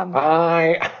hologram.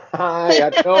 I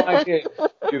had no idea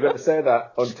you were going to say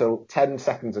that until 10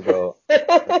 seconds ago.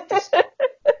 I just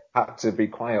had to be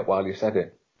quiet while you said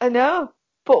it. I know,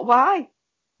 but why?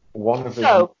 One of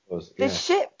the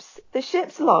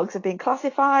ship's logs have been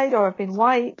classified or have been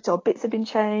wiped or bits have been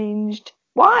changed.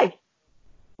 Why?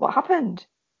 What happened?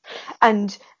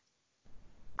 And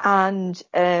we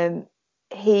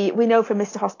know from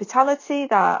Mr. Hospitality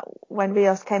that when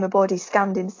Rios came aboard, he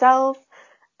scanned himself,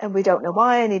 and we don't know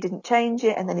why, and he didn't change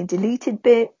it, and then he deleted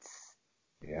bits.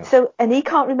 Yeah. So, and he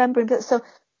can't remember him, so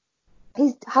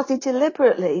has he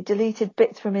deliberately deleted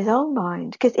bits from his own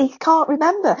mind? Because he can't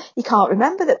remember. He can't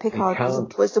remember that Picard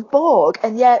was a Borg,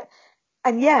 and yet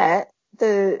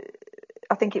the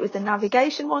I think it was the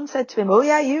navigation one, said to him, "Oh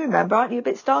yeah, you remember, aren't you a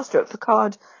bit starstruck?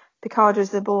 Picard was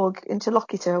the Borg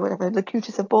interlocutor, or whatever,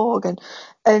 Locutus of Borg,"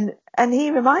 and he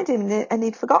reminded him, and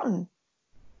he'd forgotten.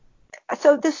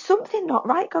 So there's something not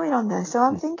right going on there. So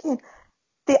I'm thinking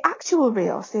the actual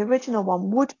Rios, the original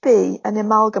one, would be an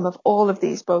amalgam of all of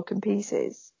these broken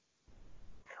pieces.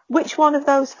 Which one of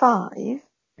those 5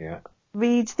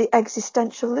 reads the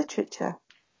existential literature?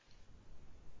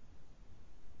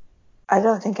 I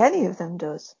don't think any of them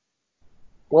does.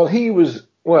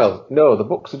 Well, no, the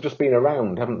books have just been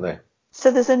around, haven't they?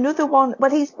 So there's another one.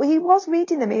 Well, he was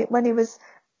reading them when he was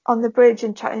on the bridge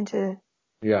and chatting to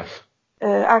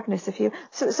Agnes a few.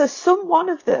 So some one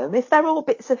of them, if they're all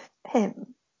bits of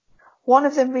him, one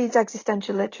of them reads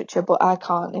existential literature, but I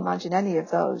can't imagine any of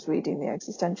those reading the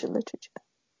existential literature.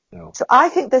 No. So I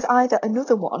think there's either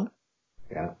another one,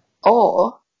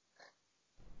 or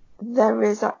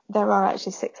there are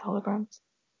actually 6 holograms.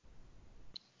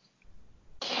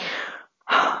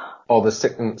 Or the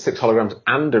 6 holograms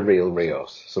and a real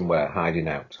Rios somewhere hiding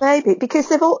out. Maybe, because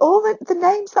they've all the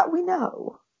names that we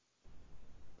know.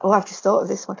 Oh, I've just thought of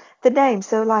this one. The name,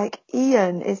 so like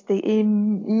Ian is the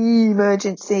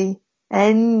emergency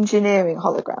engineering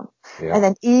hologram. Yeah. And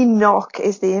then Enoch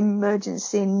is the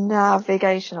emergency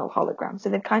navigational hologram. So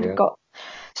they've kind of got...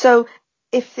 So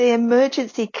if the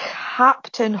emergency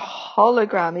captain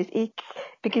hologram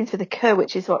begins with a K,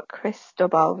 which is what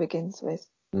Cristobal begins with.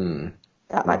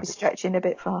 That might be stretching a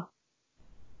bit far.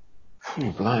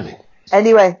 Blimey.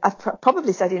 Anyway, I've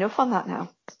probably said enough on that now.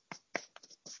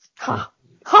 Ha!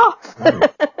 Ha! I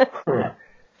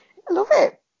love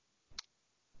it.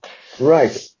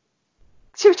 Right.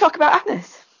 Should we talk about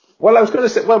Agnes? Well, I was going to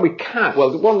say, we can.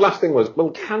 Well, one last thing was,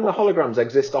 can the holograms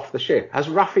exist off the ship? Has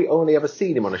Raffi only ever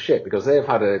seen him on a ship? Because they've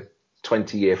had a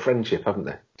 20-year friendship, haven't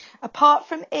they? Apart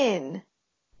from in.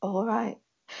 All right.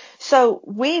 So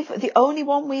the only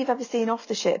one we've ever seen off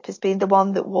the ship has been the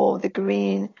one that wore the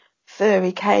green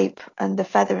furry cape and the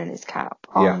feather in his cap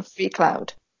on Free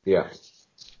Cloud. Yeah.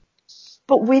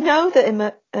 But we know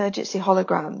that emergency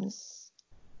holograms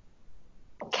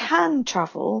can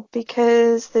travel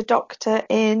because the Doctor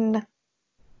in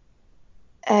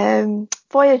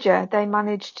Voyager, they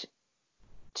managed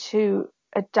to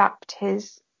adapt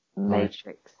his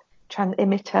matrix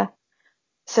emitter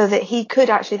so that he could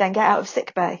actually then get out of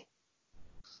sickbay.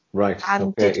 Right.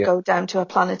 And did go down to a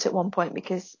planet at one point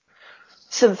because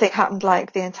something happened,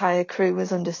 like the entire crew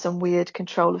was under some weird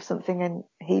control of something, and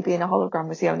he, being a hologram,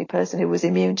 was the only person who was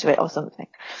immune to it or something.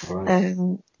 Right.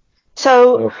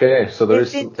 So there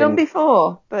it's is been done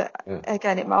before, but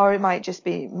again, it might just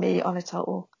be me on a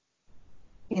total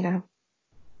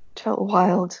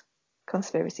wild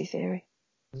conspiracy theory.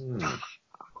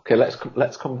 Okay, let's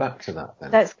come back to that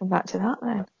then. Let's come back to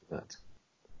that then.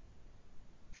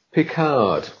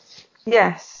 Picard.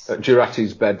 Yes. At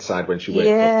Jurati's bedside when she wakes up.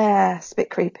 Yes, a bit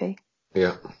creepy.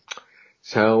 Yeah.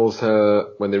 Tells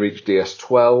her when they reach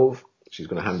DS-12, she's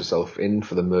going to hand herself in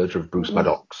for the murder of Bruce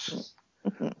Maddox.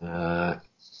 A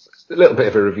little bit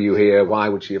of a review here. Why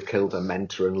would she have killed her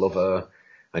mentor and lover?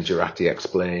 And Jurati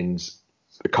explains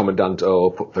the Commandant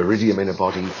put viridium in her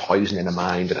body, poison in her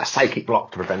mind, and a psychic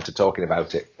block to prevent her talking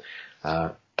about it.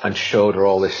 And showed her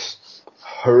all this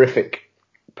horrific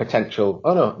potential.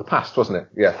 Oh no, the past, wasn't it?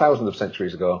 Yeah, thousands of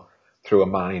centuries ago, through a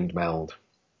mind meld.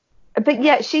 But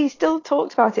yet she still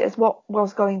talked about it as what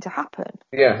was going to happen.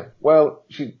 Yeah, well,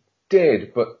 she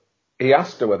did, but he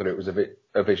asked her whether it was a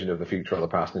vision of the future or the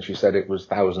past, and she said it was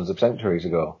thousands of centuries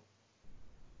ago.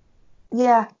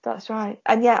 Yeah, that's right.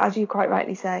 And yeah, as you quite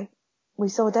rightly say, we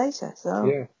saw data, so...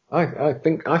 Yeah, I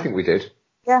think we did.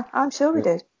 Yeah, I'm sure we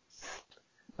did.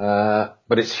 But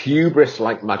it's hubris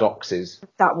like Maddox's.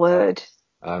 That word.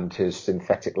 And his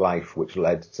synthetic life, which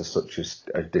led to such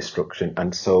a destruction,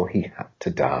 and so he had to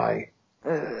die.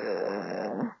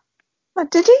 Did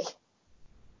he?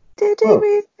 Did he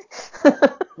really?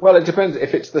 Well, it depends.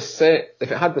 If it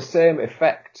had the same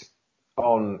effect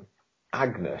on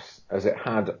Agnes as it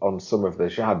had on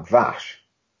she had Vash.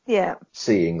 Yeah.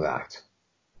 Seeing that,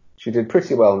 she did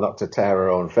pretty well not to tear her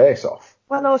own face off.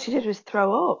 Well, all she did was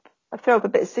throw up. I'd throw up a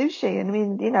bit of sushi, and I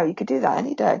mean, you could do that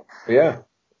any day. Yeah.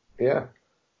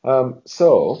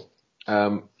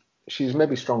 She's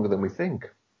maybe stronger than we think.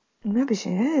 Maybe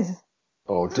she is.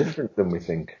 Or different than we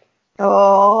think.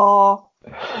 Oh.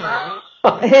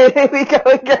 Here we go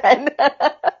again.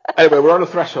 Anyway, we're on a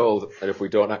threshold, and if we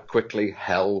don't act quickly,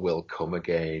 hell will come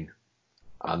again.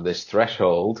 And this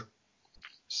threshold,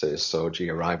 says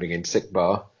Soji, arriving in sick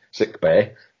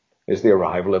bay, is the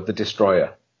arrival of the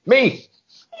destroyer. Me!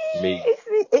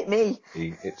 It's me.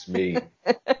 It's me.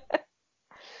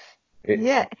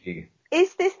 Yeah. Me.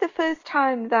 Is this the first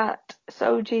time that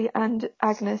Soji and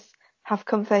Agnes have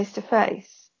come face to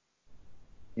face?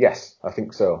 Yes, I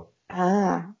think so.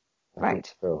 Ah, I right.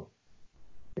 think so.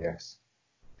 Yes.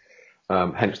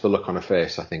 Hence the look on her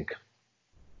face, I think.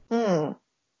 Right.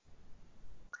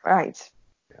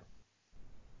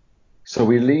 So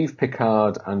we leave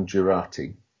Picard and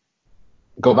Jurati.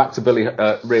 Go back to Billy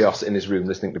Rios in his room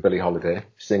listening to Billie Holiday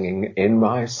singing "In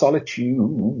My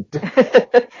Solitude"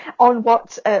 on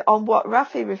what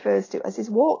Raffi refers to as his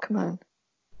Walkman.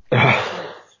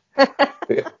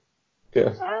 yeah.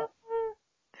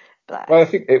 Bless. Well, I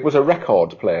think it was a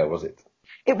record player, was it?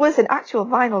 It was an actual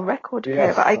vinyl record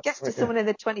player, but I guess to right, someone in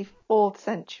the 24th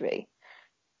century,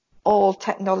 all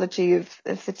technology of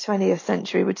the 20th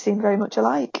century would seem very much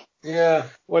alike. Yeah.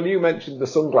 Well, you mentioned the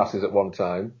sunglasses at one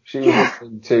time. She was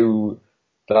listening to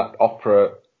that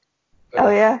opera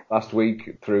last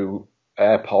week through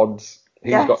AirPods.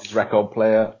 He's got his record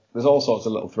player. There's all sorts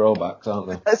of little throwbacks, aren't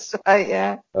there? That's right,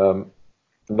 yeah. I'm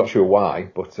not sure why,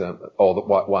 but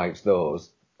why it's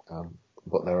those,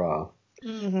 but there are.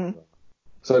 Mm-hmm.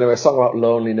 So anyway, a song about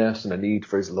loneliness and a need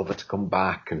for his lover to come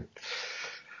back. And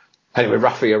anyway,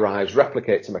 Raffi arrives,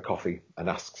 replicates him a coffee, and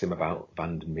asks him about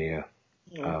Vandermeer.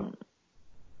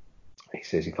 He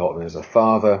says he thought of him as a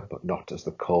father, but not as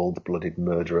the cold-blooded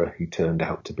murderer he turned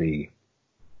out to be.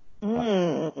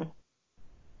 And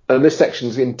this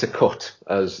section's intercut,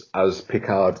 as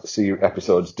Picard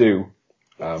episodes do,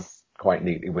 quite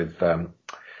neatly with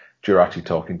Jurati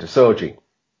talking to Soji.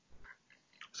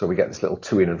 So we get this little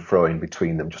to-in and fro-in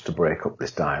between them just to break up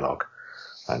this dialogue.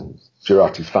 And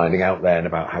Jurati's finding out then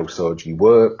about how Soji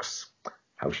works,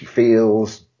 how she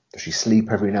feels. Does she sleep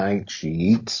every night? She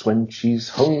eats when she's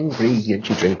hungry and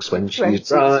she drinks when she's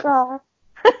dry.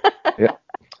 Yeah.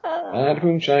 And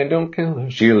moonshine don't kill her.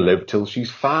 She'll live till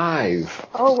she's 5.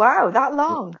 Oh, wow, that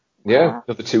long? Yeah,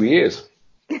 another 2 years.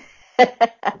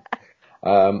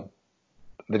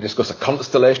 They discuss a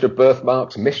constellation of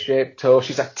birthmarks, misshaped toe.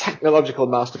 She's a technological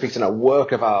masterpiece and a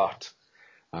work of art.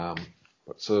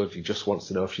 But Soji just wants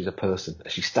to know if she's a person.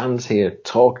 As she stands here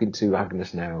talking to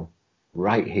Agnes now,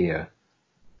 right here,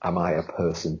 am I a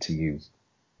person to you?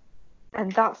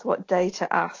 And that's what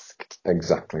Data asked.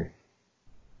 Exactly.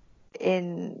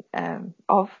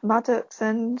 Of Maddox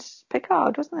and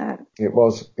Picard, wasn't it? It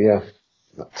was, yeah.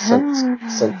 That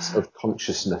sense of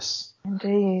consciousness.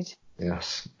 Indeed.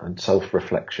 Yes, and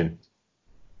self-reflection.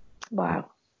 Wow.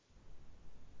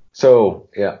 So,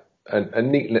 yeah, a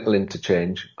neat little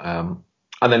interchange. And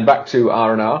then back to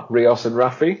R&R, Rios and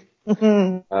Raffi.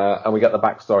 And we get the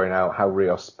backstory now, how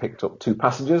Rios picked up 2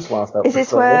 passengers whilst out. Is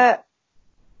this where...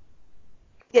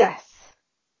 Yes.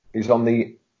 He's on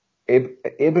the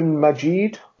Ibn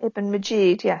Majid. Ibn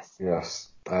Majid, yes. Yes.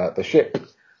 The ship.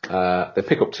 They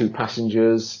pick up 2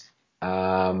 passengers.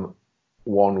 One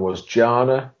was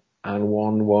Jana and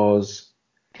one was...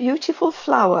 Beautiful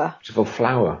Flower. Beautiful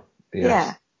Flower, yes.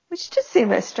 Yeah, which does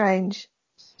seem a bit strange.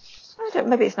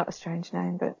 Maybe it's not a strange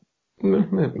name, but... I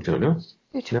don't know.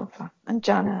 Beautiful Flower. And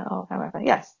Jana, or however,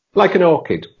 yes. Like an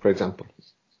orchid, for example.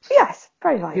 Yes,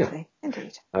 very likely,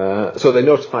 indeed. So they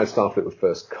notified Starfleet with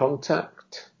first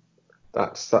contact.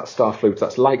 That's Starfleet.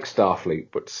 That's like Starfleet,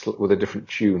 but with a different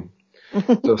tune.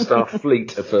 So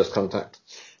Starfleet at first contact.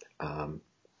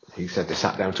 He said they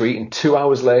sat down to eat, and 2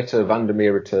 hours later,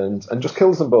 Vandermeer returns and just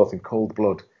kills them both in cold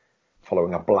blood,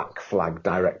 following a black flag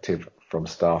directive from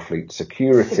Starfleet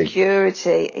Security.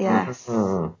 Security, yes.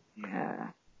 Yeah.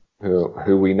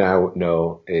 Who we now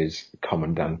know is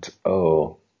Commandant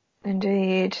O.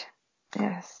 Indeed,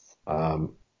 yes.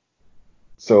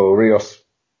 So Rios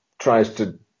tries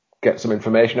to get some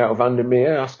information out of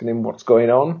Vandermeer, asking him what's going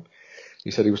on.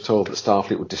 He said he was told that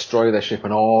Starfleet would destroy their ship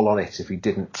and all on it if he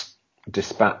didn't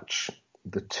dispatch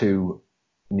the 2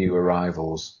 new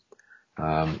arrivals.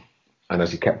 And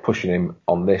as he kept pushing him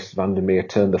on this, Vandermeer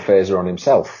turned the phaser on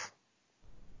himself.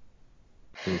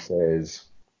 He says...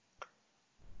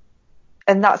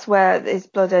 And that's where his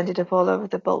blood ended up all over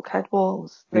the bulkhead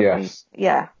walls. Yes.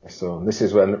 Yeah. So this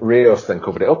is when Rios then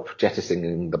covered it up,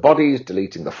 jettisoning the bodies,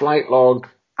 deleting the flight log.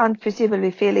 And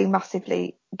presumably feeling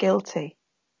massively guilty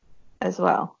as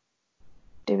well.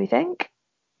 Do we think?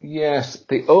 Yes.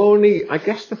 I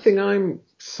guess the thing I'm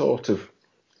sort of...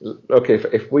 Okay,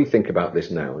 if we think about this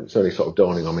now, it's only sort of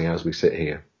dawning on me as we sit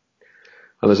here.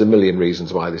 And there's a million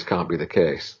reasons why this can't be the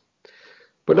case.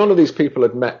 But none of these people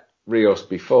had met Rios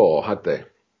before, had they?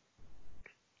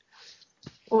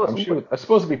 Well, I'm sure.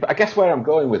 I guess where I'm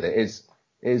going with it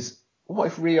is what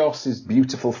if Rios is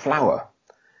Beautiful Flower?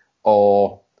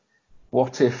 Or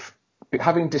what if,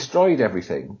 having destroyed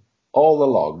everything, all the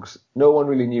logs, no one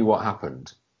really knew what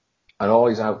happened, and all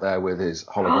he's out there with his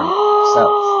hologram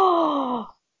itself.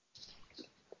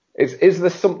 Is there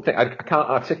something, I can't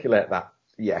articulate that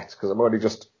yet because I'm only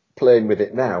just playing with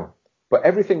it now, but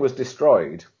everything was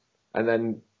destroyed and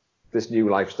then this new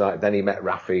life started. Then he met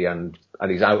Raffi and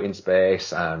he's out in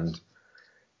space and,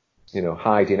 you know,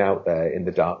 hiding out there in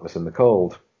the darkness and the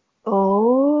cold.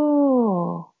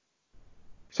 Oh.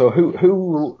 So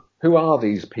who are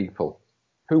these people?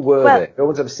 Who were they? No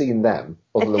one's ever seen them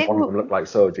other than one of them looked like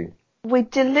Soji. We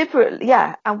deliberately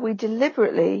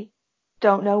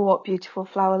don't know what Beautiful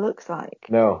Flower looks like.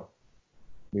 No,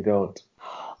 we don't.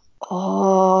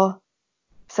 Oh.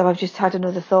 So I've just had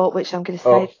another thought, which I'm going to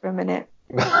save for a minute.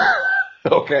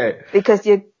 Okay. Because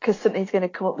something's going to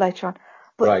come up later on.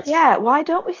 But right. Yeah, why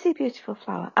don't we see Beautiful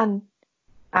Flower? And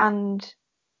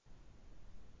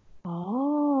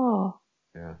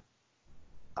yeah.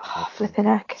 Oh, flipping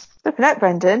heck,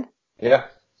 Brendan. Yeah.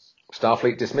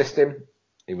 Starfleet dismissed him.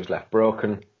 He was left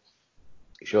broken.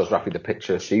 He shows Raffi the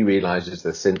picture. She realises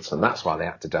the synths, and that's why they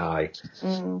had to die.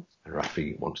 Mm. And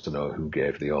Raffi wants to know who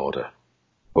gave the order.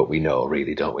 But we know,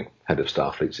 really, don't we? Head of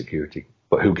Starfleet Security.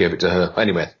 But who gave it to her?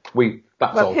 Anyway, who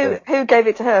gave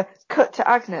it to her? Cut to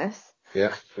Agnes.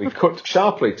 Yeah. We cut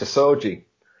sharply to Soji,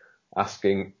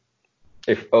 asking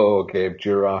if O gave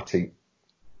Jurati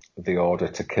the order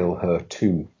to kill her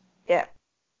too. Yeah.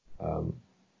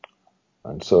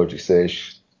 And Soji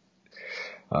says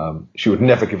she would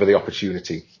never give her the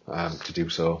opportunity to do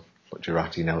so. But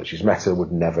Jurati, now that she's met her,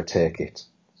 would never take it.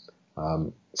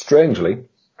 Strangely,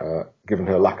 given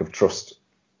her lack of trust,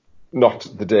 not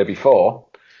the day before,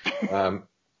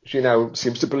 she now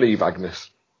seems to believe Agnes.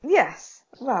 Yes,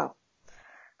 well.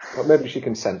 But maybe she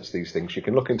can sense these things. She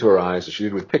can look into her eyes as she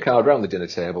did with Picard around the dinner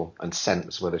table and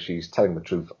sense whether she's telling the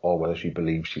truth or whether she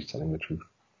believes she's telling the truth.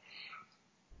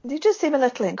 You just seem a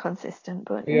little inconsistent,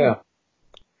 but yeah.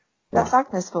 That's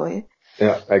Agnes for you.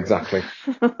 Yeah, exactly.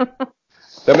 Then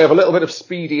we have a little bit of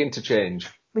speedy interchange.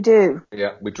 We do.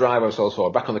 Yeah, we drive ourselves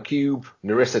forward. Back on the cube,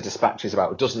 Narissa dispatches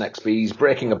about a dozen XBs,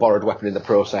 breaking a borrowed weapon in the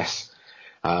process.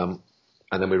 And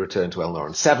then we return to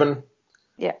Elnor 7.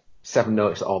 Yeah. 7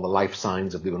 notices all the life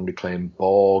signs of the unreclaimed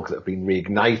Borg that have been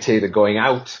reignited are going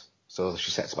out. So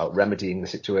she sets about remedying the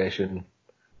situation.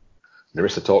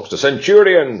 Narissa talks to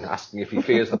Centurion, asking if he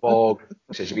fears the Borg.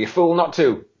 He says, you'd be a fool not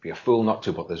to. Be a fool not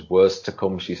to, but there's worse to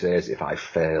come, she says, if I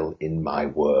fail in my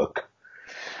work.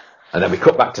 And then we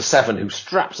cut back to 7, who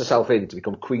straps herself in to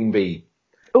become Queen Bee.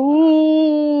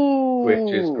 Ooh.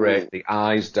 Which is great. The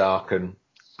eyes darken,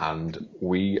 and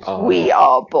we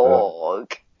are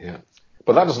Borg. Yeah.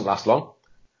 But that doesn't last long.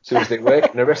 As soon as they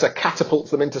wake, Narissa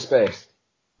catapults them into space.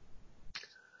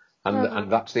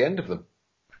 And that's the end of them.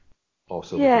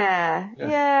 Also,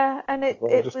 yeah. And it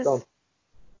was gone.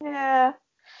 Yeah.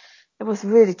 It was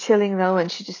really chilling though when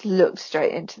she just looked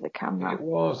straight into the camera. It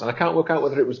was. And I can't work out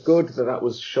whether it was good that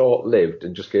was short-lived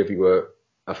and just gave you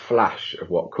a flash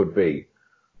of what could be,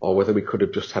 or whether we could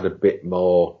have just had a bit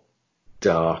more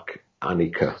dark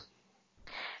Annika.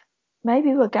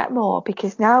 Maybe we'll get more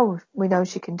because now we know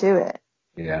she can do it.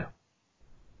 Yeah.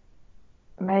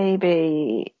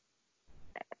 Maybe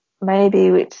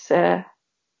it's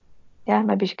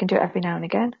maybe she can do it every now and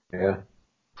again. Yeah.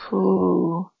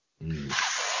 Ooh.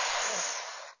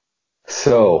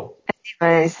 So.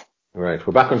 Anyways. Right,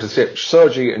 we're back onto the ship.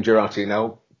 Soji and Jurati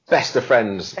now best of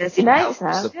friends. Fancy mates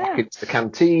now. Back into the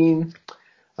canteen.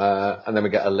 And then we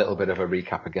get a little bit of a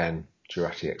recap again.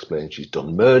 Jurati explains she's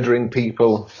done murdering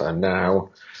people for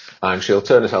now. And she'll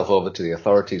turn herself over to the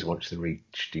authorities once they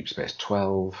reach Deep Space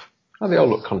 12. And they all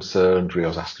look concerned.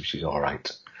 Rios asks if she's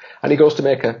alright. And he goes to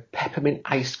make a peppermint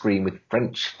ice cream with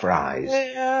French fries.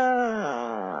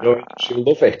 Yeah. She'll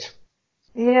love it.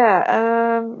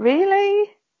 Yeah,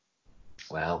 really?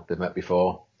 Well, they've met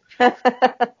before. And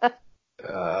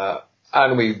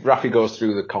Raffi goes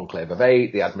through the Conclave of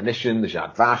 8, the Admonition, the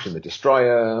Zhat Vash, and the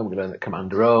Destroyer. We learn that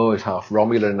Commander O is half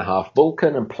Romulan and half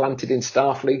Vulcan and planted in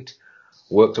Starfleet.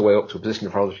 Worked her way up to a position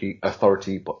of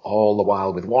authority, but all the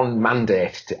while with one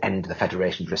mandate to end the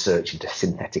Federation's research into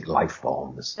synthetic life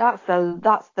forms. That's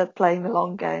the playing the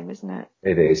long game, isn't it?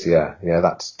 It is, yeah. Yeah,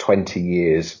 that's 20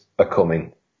 years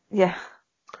a-coming. Yeah.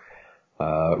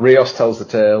 Rios tells the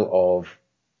tale of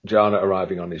Jana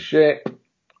arriving on his ship,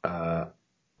 and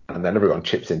then everyone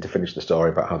chips in to finish the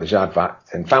story about how the Zhat Vash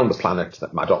found the planet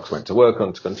that Maddox went to work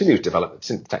on to continue to develop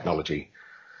synth technology.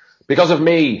 Because of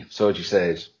me, Soji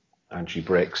says, and she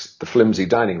breaks the flimsy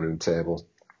dining room table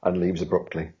and leaves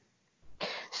abruptly.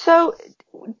 So,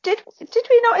 did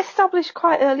we not establish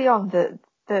quite early on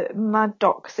that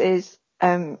Maddox's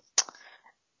synths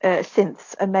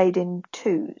are made in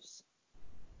twos?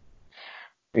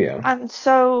 Yeah. And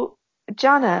so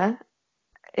Jana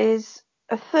is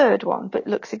a third one, but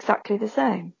looks exactly the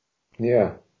same.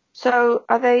 Yeah. So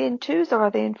are they in 2s or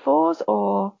are they in 4s,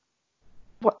 or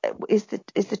what is the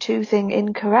 2 thing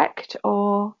incorrect,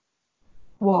 or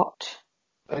what?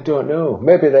 I don't know.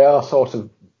 Maybe they are sort of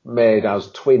made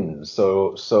as twins.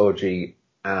 So Soji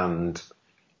and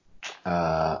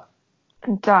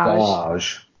And Daj.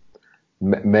 Daj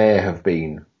may have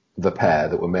been the pair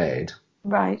that were made.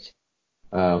 Right.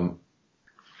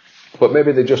 But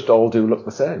maybe they just all do look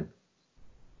the same.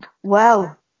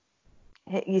 Well,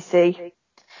 you see.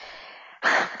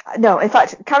 No, in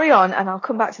fact, carry on and I'll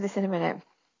come back to this in a minute.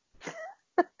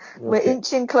 Okay. We're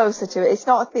inching closer to it. It's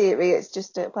not a theory, it's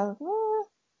just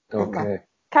Okay.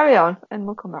 Carry on and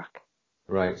we'll come back.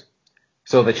 Right.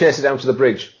 So they chase her down to the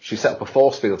bridge. She set up a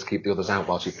force field to keep the others out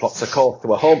while she plots a course to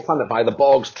her home planet via the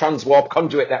Borg's transwarp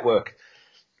conduit network.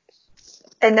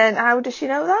 And then how does she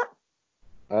know that?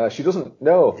 She doesn't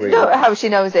know, really. No, how she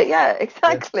knows it. Yeah,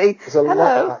 exactly. There's a lot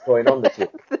of that going on this week.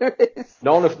 There is.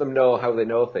 None of them know how they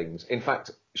know things. In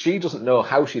fact, she doesn't know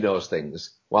how she knows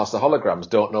things, whilst the holograms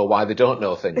don't know why they don't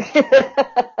know things.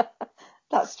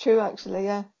 That's true, actually,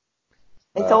 yeah.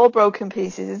 It's all broken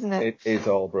pieces, isn't it? It is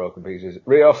all broken pieces.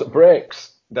 Rios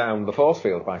breaks down the force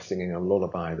field by singing a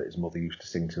lullaby that his mother used to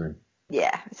sing to him.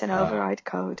 Yeah, it's an override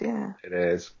code, yeah. It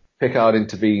is. Picard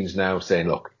intervenes now, saying,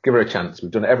 look, give her a chance. We've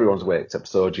done it everyone's way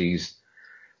except Soji's.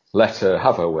 Let her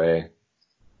have her way.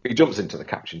 He jumps into the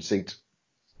captain seat,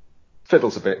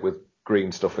 fiddles a bit with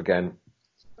green stuff again,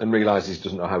 and realises he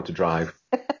doesn't know how to drive.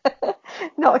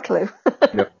 Not a clue.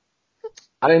 No.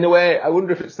 And in a way, I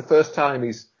wonder if it's the first time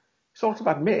he's sort of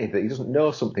admitted that he doesn't know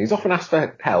something. He's often asked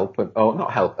for help,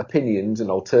 opinions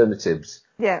and alternatives.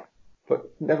 Yeah. But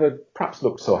never perhaps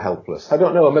looked so helpless. I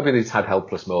don't know, maybe he's had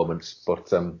helpless moments,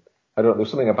 but I don't know, there's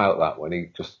something about that when he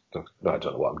just, I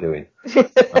don't know what I'm doing.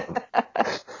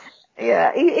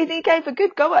 Yeah, he gave a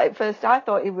good go at it first. I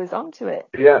thought he was onto it.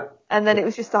 Yeah. And then it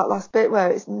was just that last bit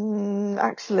where it's,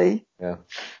 actually, yeah,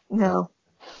 no.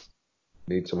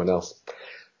 Need someone else.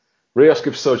 Rios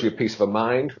gives Soji a piece of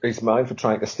his mind for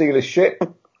trying to steal his ship.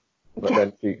 But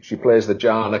then she plays the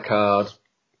Jana card,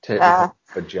 taking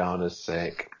for Jana's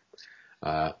sake.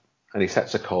 And he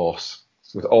sets a course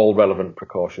with all relevant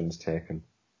precautions taken.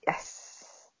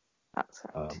 Yes, that's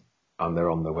right. And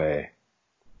they're on the way.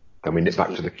 Then we nip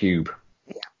back to the cube.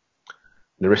 Yeah.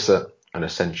 Narissa and a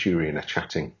Centurion are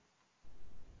chatting.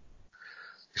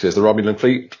 He says the Romulan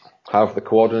fleet have the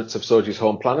coordinates of Soji's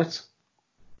home planet,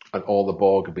 and all the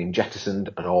Borg have been jettisoned,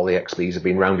 and all the XBs have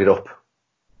been rounded up.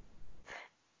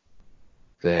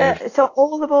 So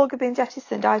all the Borg have been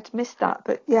jettisoned. I'd missed that,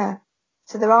 but yeah.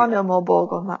 So there are no more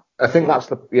Borg on that. I think that's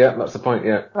the point.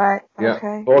 Yeah. Right. Yeah.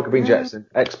 Okay. Borg have been jettisoned.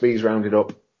 XBs rounded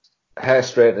up. Hair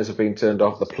straighteners have been turned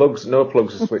off. No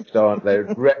plugs are switched on.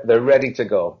 They're ready to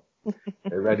go.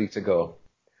 They're ready to go.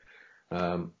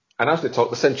 And as they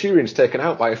talk, the Centurion's taken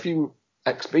out by a few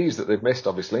XBs that they've missed,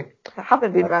 obviously. They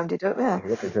haven't been rounded up, yeah.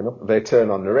 They turn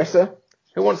on Narissa,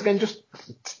 who once again just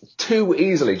too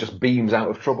easily just beams out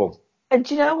of trouble. And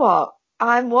do you know what?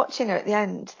 I'm watching her at the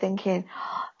end thinking,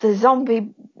 the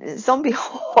zombie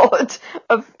horde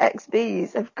of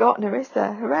XBs have got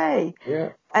Narissa, hooray.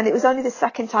 Yeah. And it was only the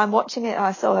second time watching it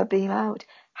I saw her beam out.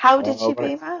 How did she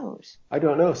beam out? I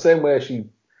don't know. Same way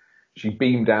she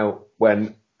beamed out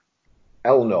when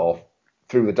Elnor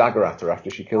threw the dagger at her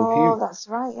after she killed Hugh. Oh, that's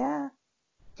right, yeah.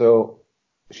 So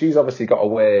she's obviously got a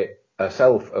way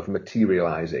herself of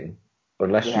materialising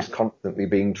unless she's constantly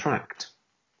being tracked.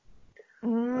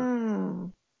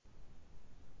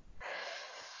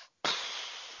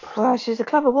 Well, she's a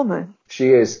clever woman. She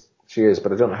is,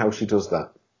 but I don't know how she does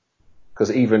that.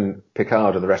 Because even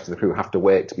Picard and the rest of the crew have to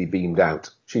wait to be beamed out.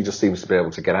 She just seems to be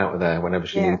able to get out of there whenever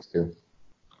she needs to.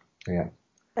 Yeah.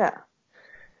 Yeah.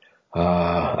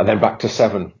 And then back to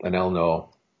Seven and Elnor.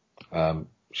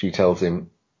 She tells him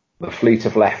the fleet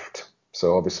have left.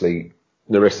 So obviously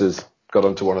Narissa's got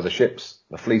onto one of the ships.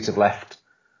 The fleet have left.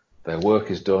 Their work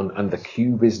is done and the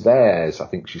cube is theirs, I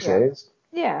think she says.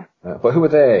 Yeah. But who are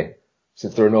they?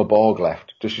 Since there are no Borg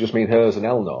left. Does she just mean hers and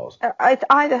Elnor's? It's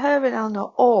either her and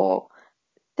Elnor, or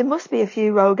there must be a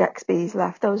few rogue XBs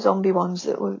left, those zombie ones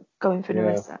that were going for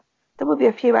Narissa. There will be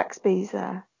a few XBs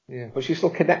there. Yeah, but she's still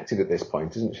connected at this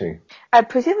point, isn't she?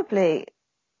 Presumably,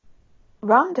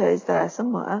 Randa is there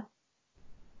somewhere.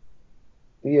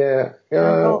 Yeah.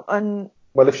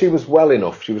 Well, if she was well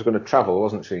enough, she was going to travel,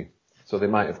 wasn't she? So they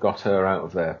might have got her out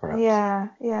of there, perhaps.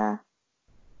 Yeah.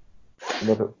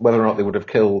 Whether or not they would have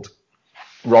killed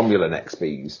Romulan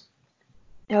XBs.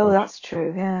 Oh, that's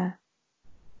true, yeah.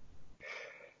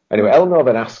 Anyway, Elnor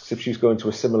then asks if she's going to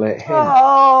assimilate him.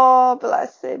 Oh,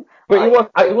 bless him. But he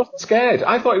wasn't scared.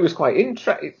 I thought he was quite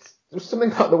interested. was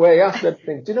something about the way he asked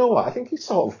everything. Do you know what? I think he's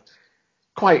sort of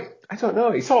quite, I don't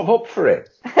know, he's sort of up for it.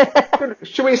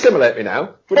 Should we assimilate me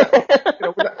now? Should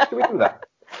we do that?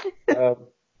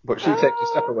 But she takes a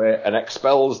step away and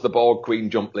expels the Borg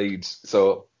Queen jump leads.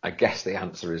 So I guess the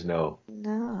answer is no.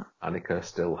 No. Annika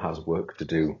still has work to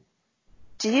do.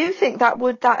 Do you think that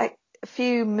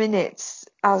few minutes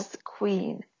as the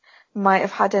Queen might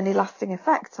have had any lasting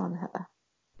effect on her?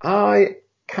 I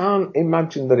can't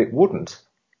imagine that it wouldn't.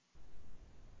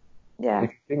 Yeah.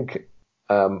 If you think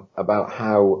about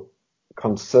how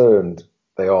concerned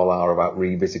they all are about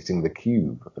revisiting the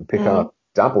cube, and Picard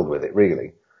dabbled with it,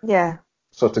 really. Yeah.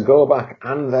 So to go back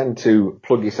and then to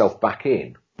plug yourself back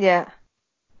in. Yeah.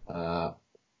 And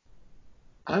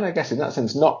I guess in that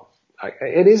sense,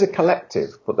 it is a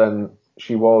collective, but then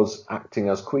she was acting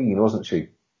as Queen, wasn't she?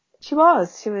 She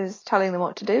was. She was telling them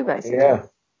what to do, basically. Yeah.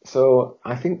 So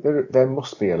I think there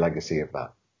must be a legacy of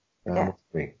that. There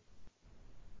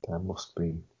must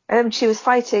be. She was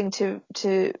fighting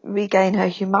to regain her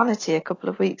humanity a couple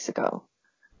of weeks ago.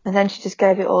 And then she just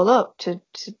gave it all up to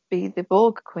be the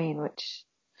Borg Queen, which,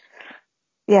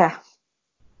 yeah.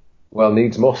 Well,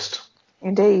 needs must.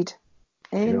 Indeed.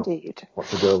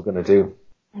 What's a girl going to do?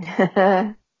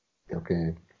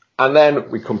 Okay. And then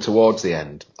we come towards the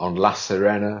end. On La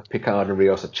Sirena, Picard and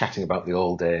Rios are chatting about the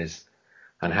old days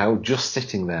and how just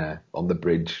sitting there on the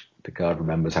bridge, Picard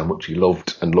remembers how much he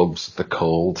loved and loves the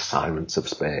cold silence of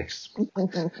space.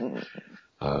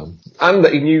 And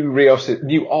that he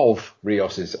knew of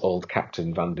Rios's old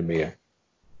captain, Vandermeer.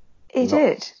 He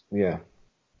did. Yeah.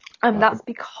 And that's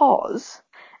because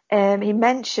he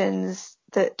mentions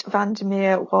that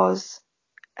Vandermeer was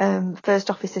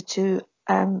first officer to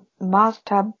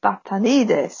Marta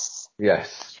Batanides.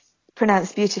 Yes.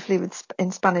 Pronounced beautifully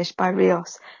in Spanish by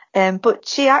Rios. But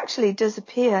she actually does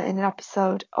appear in an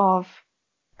episode of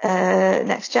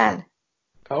Next Gen.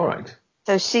 All right.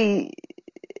 So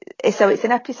it's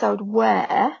an episode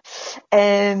where,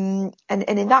 and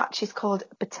in that she's called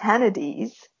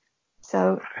Batanides.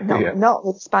 So not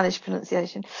with Spanish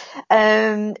pronunciation.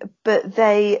 But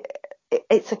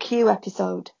it's a Q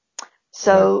episode.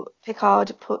 So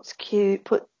Picard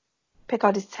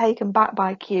Picard is taken back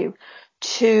by Q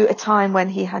to a time when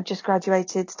he had just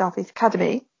graduated Starfleet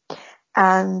Academy,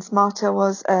 and Marta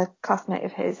was a classmate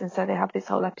of his, and so they have this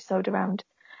whole episode around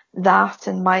that,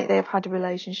 and might they have had a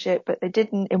relationship, but they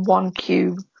didn't in one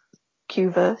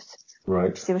Q-verse.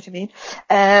 Right. See what I mean?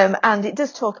 And it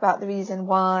does talk about the reason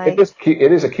why... It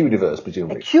is a Q-diverse,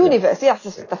 presumably. A Q-universe,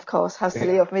 yes, of course. How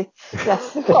silly of me.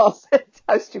 Yes, of course.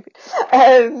 How stupid.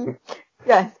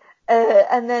 Yes.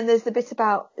 And then there's the bit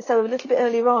about... So a little bit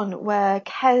earlier on where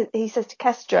he says to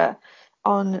Kestra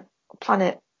on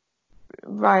planet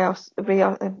Troy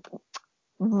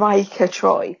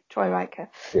Riker,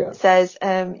 says,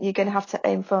 you're going to have to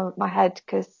aim for my head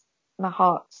because my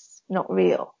heart's not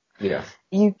real. Yeah.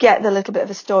 You get the little bit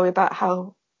of a story about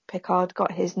how Picard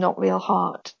got his not real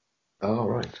heart. Oh,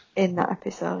 right. In that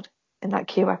episode, in that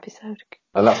Q episode.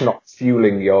 And that's not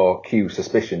fueling your Q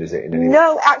suspicion, is it? In any way?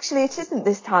 No, actually it isn't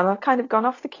this time. I've kind of gone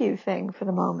off the Q thing for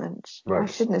the moment. Right. I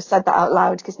shouldn't have said that out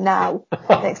loud because now,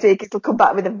 next week, it'll come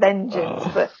back with a vengeance.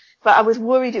 But I was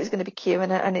worried it was going to be Q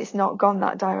and it's not gone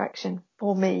that direction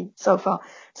for me so far.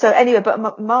 So anyway, but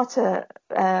Marta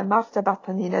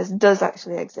Batanides does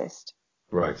actually exist.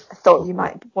 Right. I thought you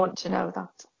might want to know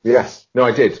that. Yes. No,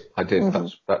 I did. Mm-hmm.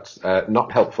 That's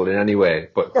not helpful in any way,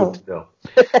 but good to know.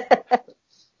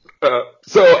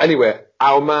 So anyway,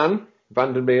 our man,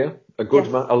 Vandermeer, a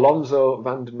good man, Alonso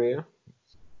Vandermeer,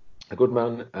 a good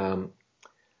man,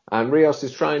 and Rios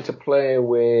is trying to play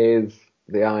with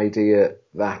the idea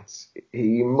that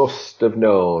he must have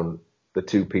known the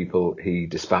two people he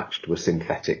dispatched were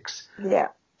synthetics. Yeah.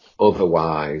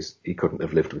 Otherwise, he couldn't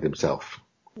have lived with himself.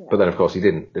 Yeah. But then, of course, he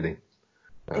didn't, did he?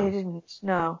 He didn't,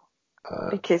 no.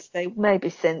 Because they may be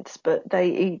synths, but they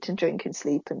eat and drink and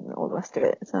sleep and all the rest of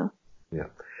it, so... Yeah.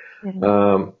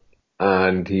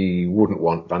 And he wouldn't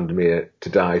want Vandermeer to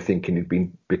die thinking he'd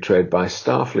been betrayed by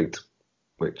Starfleet,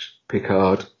 which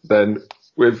Picard then,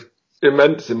 with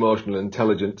immense emotional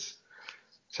intelligence,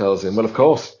 tells him, well, of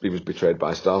course he was betrayed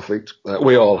by Starfleet.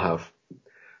 We all have.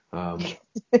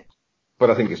 But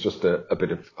I think it's just a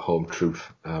bit of home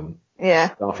truth.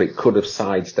 Starfleet could have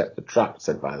sidestepped the trap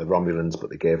set by the Romulans,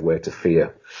 but they gave way to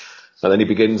fear. And then he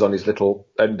begins on his little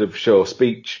end of show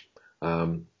speech.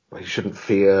 You shouldn't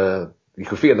fear, you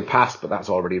could fear the past, but that's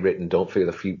already written. Don't fear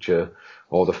the future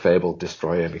or the fabled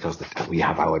destroyer because we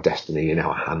have our destiny in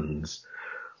our hands.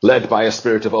 Led by a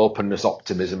spirit of openness,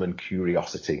 optimism and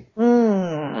curiosity.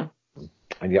 And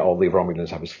yet all the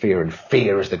Romulans have is fear, and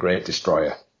fear is the great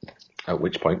destroyer. At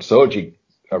which point Soji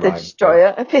The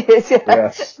Destroyer appears, yeah.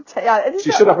 Yes.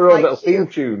 She should have her own little theme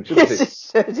tune, shouldn't she? She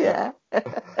should, yeah.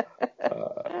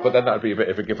 But then that'd be a bit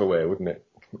of a giveaway, wouldn't it?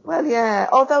 Well, yeah.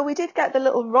 Although we did get the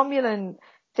little Romulan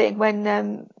thing when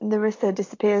Narissa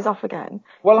disappears off again.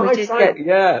 Well,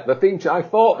 the theme tune. I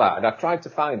thought that, and I tried to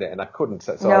find it, and I couldn't.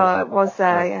 So no, it was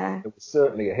there, yeah. There was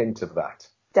certainly a hint of that.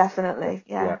 Definitely,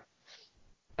 yeah.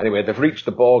 Anyway, they've reached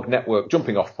the Borg network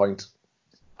jumping off point,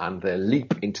 and they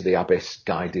leap into the abyss,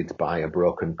 guided by a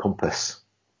broken compass,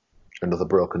 another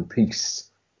broken piece.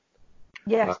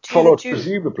 Yes, followed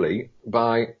presumably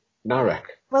by Narek.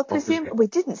 Well, we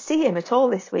didn't see him at all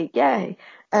this week, yay.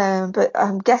 But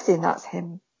I'm guessing that's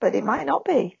him. But it might not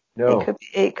be. No.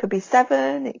 It could be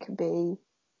Seven. It could be.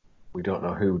 We don't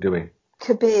know who doing.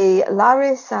 Could be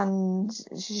Laris and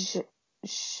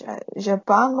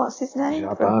Jaban. What's his name?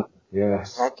 Jaban.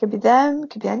 Yes. Yeah, it could be them.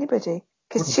 Could be anybody.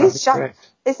 Because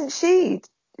isn't she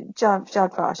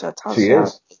Jadvash or Tal? She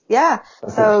is. Yeah.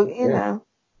 So you know.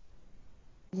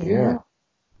 Yeah.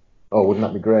 Oh, wouldn't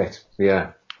that be great?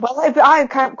 Yeah. Well, I'm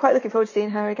quite looking forward to seeing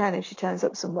her again if she turns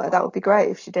up somewhere. That would be great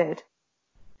if she did.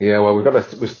 Yeah, well, we're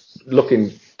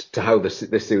looking to how this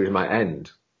series might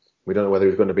end. We don't know whether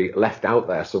he's going to be left out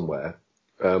there somewhere,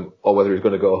 or whether he's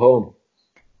going to go home.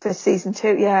 For season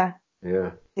 2, yeah.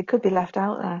 Yeah. He could be left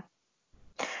out there.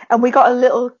 And we got a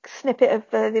little snippet of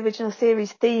the original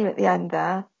series theme at the end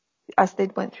there, as they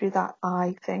went through that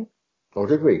eye thing. Oh,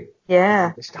 did we?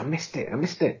 Yeah. I missed it.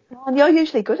 And you're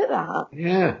usually good at that.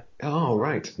 Yeah. Oh,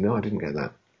 right. No, I didn't get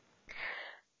that.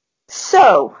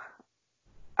 So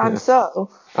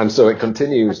it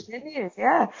continues.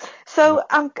 Yeah. So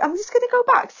I'm just going to go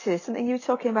back to something you were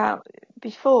talking about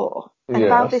before, and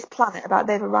about this planet, about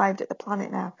they've arrived at the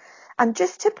planet now. And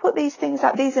just to put these things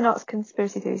out, these are not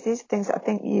conspiracy theories. These are things that I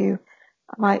think you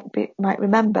might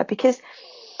remember, because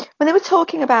when they were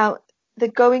talking about the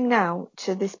going now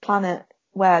to this planet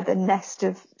where the nest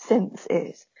of synths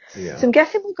is. Yeah. So I'm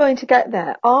guessing we're going to get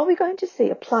there. Are we going to see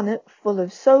a planet full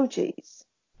of Sojis?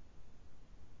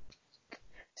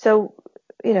 So,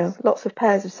 lots of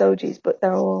pairs of Sojis, but they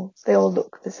all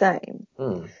look the same.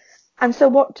 Mm. And so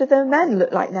what do the men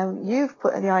look like now? You've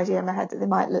put the idea in my head that they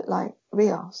might look like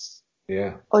Rios.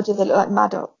 Yeah. Or do they look like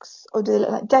Maddox? Or do they look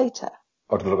like Data?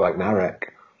 Or do they look like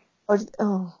Narek?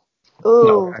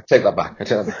 No, I take that back. Take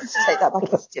that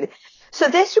back. So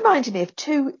this reminded me of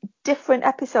 2 different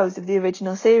episodes of the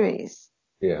original series.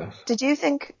 Yes. Did you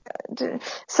think?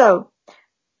 So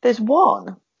there's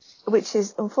one which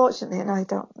is unfortunately, and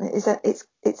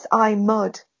it's I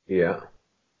Mud. Yeah.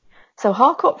 So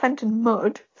Harcourt Fenton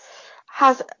Mudd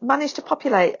has managed to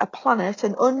populate a planet,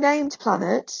 an unnamed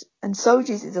planet, and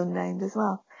Sojis is unnamed as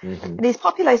well. Mm-hmm. And he's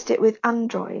populated it with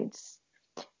androids.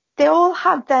 They all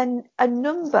had then a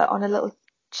number on a little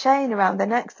chain around their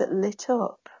necks that lit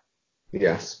up.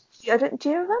 Yes. Do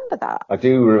you remember that? I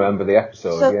do remember the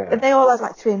episode, so yeah. They all had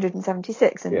like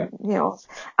 376 and,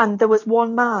 and there was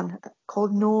one man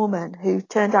called Norman who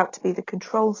turned out to be the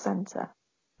control center.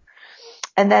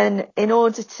 And then in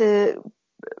order to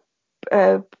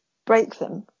break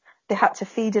them, they had to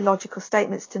feed illogical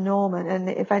statements to Norman, and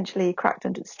eventually he cracked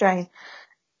under the strain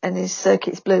and his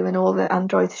circuits blew and all the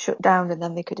androids shut down, and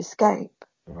then they could escape.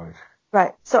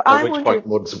 Right. So At which point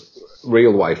Mudd's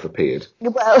real wife appeared.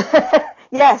 Well,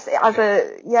 yes,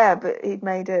 but he'd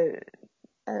made an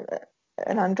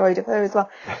android of her as well.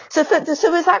 So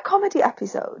was that comedy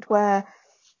episode where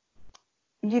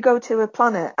you go to a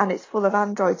planet and it's full of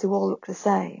androids who all look the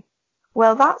same?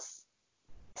 Well, that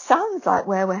sounds like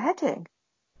where we're heading.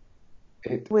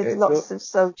 With lots of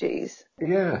Sojis.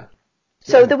 Yeah.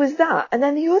 So there was that, and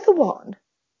then the other one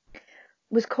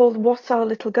was called What Are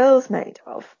Little Girls Made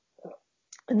Of?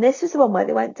 And this is the one where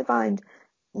they went to find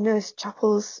Nurse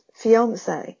Chapel's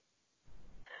fiancé.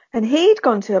 And he'd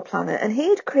gone to a planet and he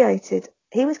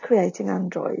was creating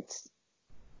androids.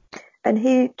 And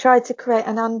he tried to create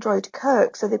an android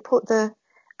Kirk, so they put the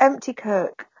empty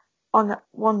Kirk on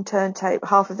one turntable,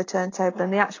 half of the turntable,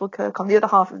 and the actual Kirk on the other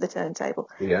half of the turntable.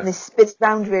 Yeah. And they spin it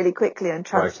round really quickly and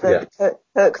transferred the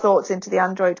Kirk thoughts into the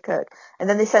android Kirk. And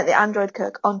then they sent the android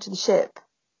Kirk onto the ship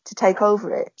to take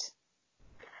over it.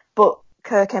 But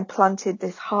Kirk implanted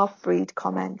this half-breed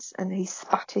comment and he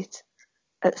spat it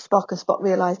at Spock, and Spock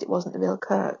realised it wasn't the real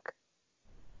Kirk.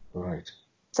 Right.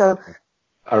 So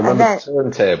I remember the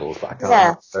turntables, but I can't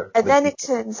remember. And then it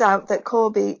turns out that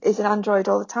Corby is an android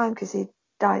all the time because he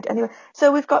died anyway.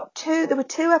 So we've got there were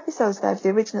 2 episodes there of the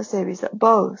original series that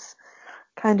both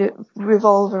kind of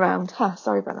revolve around,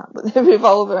 sorry about that, but they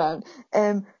revolve around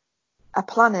a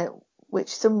planet which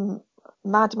some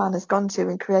madman has gone to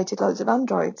and created loads of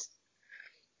androids.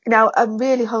 Now, I'm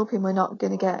really hoping we're not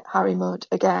going to get Harry Mudd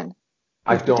again.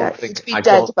 I He'd be don't dead. think. He'd be I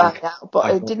dead don't by think. now, but I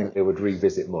it don't think didn't. they would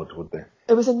revisit Mud, would they?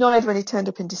 It was annoyed when he turned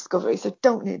up in Discovery, so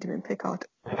don't need him in Picard.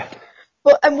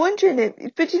 But I'm wondering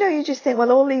if, but you just think,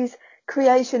 well, all these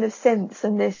creation of synths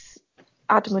and this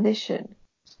admonition,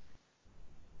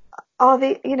 are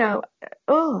they, I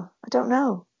don't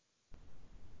know.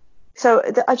 So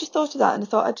I just thought of that and I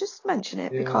thought I'd just mention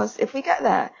it because if we get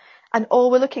there and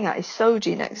all we're looking at is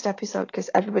Soji next episode because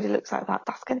everybody looks like that,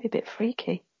 that's going to be a bit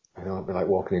freaky. I know, it'd be like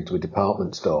walking into a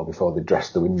department store before they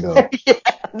dress the window. Yeah,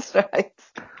 that's right.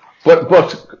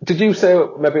 But did you say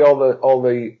maybe all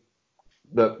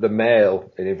the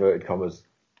male, in inverted commas,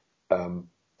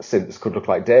 synths could look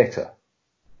like Data?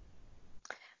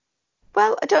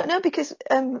 Well, I don't know because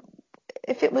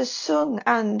if it was Sung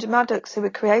and Maddox who were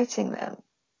creating them,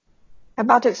 and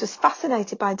Maddox was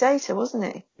fascinated by Data, wasn't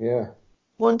he? Yeah.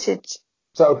 Wanted.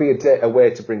 So that would be a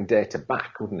way to bring Data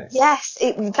back, wouldn't it? Yes,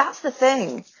 that's the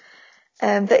thing.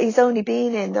 That he's only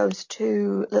been in those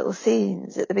 2 little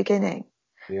scenes at the beginning.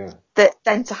 Yeah. That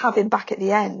then to have him back at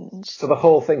the end. So the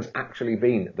whole thing's actually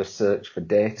been the search for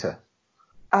Data.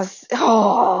 Is that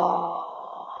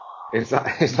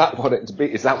what it be?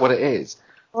 Is that what it is?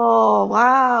 Oh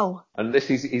wow! And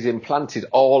he's implanted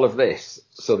all of this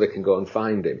so they can go and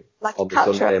find him Like on a this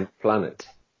Catra. unnamed planet.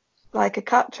 Like a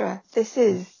Catra. This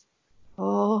is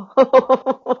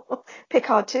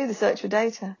Picard 2: The Search for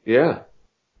Data. Yeah.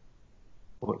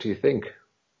 What do you think?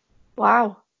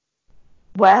 Wow.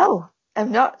 Well,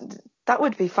 that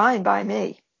would be fine by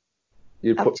me.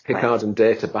 You'd put Picard and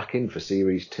Data back in for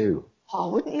series 2.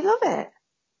 Oh, wouldn't you love it?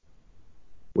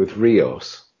 With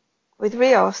Rios. With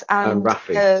Rios and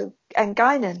Raffi. And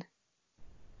Guinan.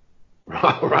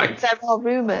 Right. There are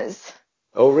rumours.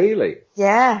 Oh, really?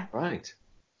 Yeah. Right.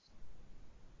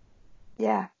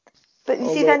 Yeah. But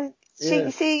you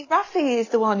see, Raffi is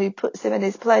the one who puts him in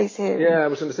his place here. Yeah, I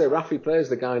was going to say Raffi plays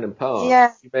the Guinan part.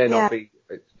 Yeah. He may not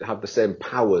have the same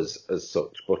powers as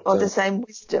such, but or the same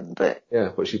wisdom, but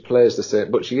yeah, but she plays the same.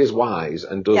 But she is wise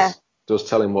and does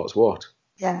tell him what's what.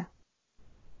 Yeah.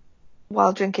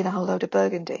 While drinking a whole load of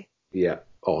Burgundy. Yeah,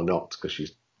 or not, because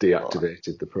she's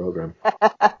deactivated the program.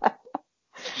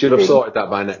 She'll have sorted that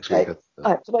by next week.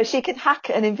 Well, she can hack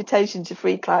an invitation to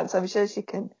Free Cloud, so I'm sure she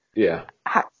can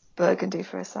hack Burgundy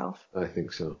for herself. I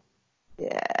think so.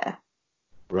 Yeah.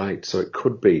 Right, so it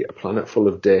could be a planet full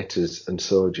of Datas and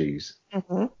Sojis.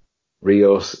 Mm-hmm.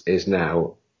 Rios is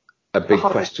now a big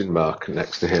question mark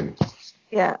next to him.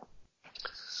 Yeah.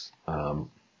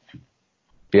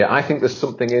 I think there's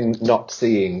something in not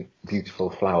seeing Beautiful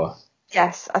Flower.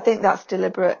 Yes, I think that's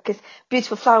deliberate because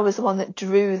Beautiful Flower was the one that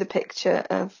drew the picture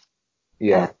of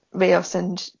Rios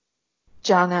and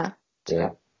Jana.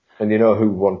 Yeah, and you know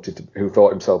who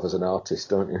thought himself as an artist,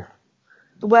 don't you?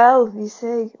 Well, you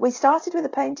see, we started with a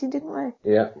painting, didn't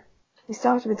we? Yeah. We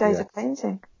started with Data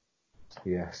painting.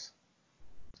 Yes.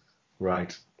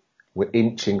 Right. We're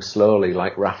inching slowly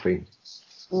like Raffi.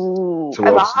 Ooh.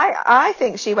 I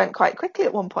think she went quite quickly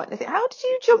at one point. I think, how did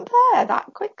you jump there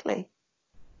that quickly?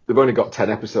 They've only got 10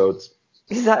 episodes.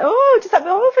 Is that, does that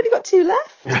mean I've only got 2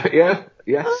 left? Yeah,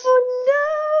 yes.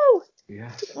 Oh no!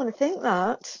 Yes. I didn't want to think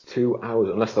that. 2 hours,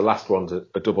 unless the last one's a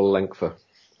double lengther.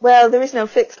 Well, there is no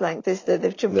fixed length, is there?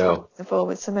 They've jumped backwards and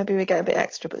forwards, so maybe we get a bit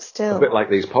extra, but still. A bit like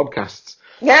these podcasts.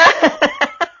 Yeah.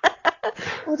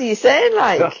 What are you saying,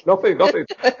 like? Nothing,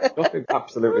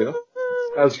 absolutely nothing.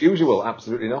 As usual,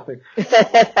 absolutely nothing.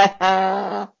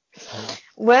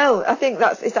 Well, I think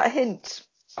is that a hint?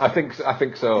 I think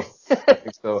so.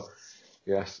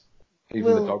 Yes.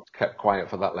 Even the dogs kept quiet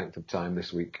for that length of time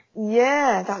this week.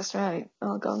 Yeah, that's right.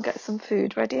 I'll go and get some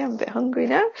food ready. I'm a bit hungry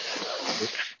now.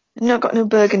 Not got no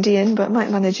Burgundy in, but I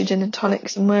might manage a gin and tonic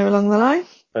somewhere along the line.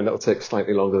 And it'll take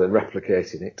slightly longer than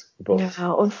replicating it. But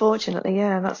no, unfortunately,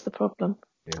 that's the problem.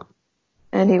 Yeah.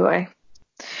 Anyway,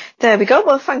 there we go.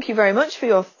 Well, thank you very much for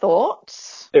your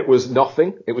thoughts. It was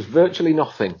nothing. It was virtually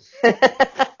nothing.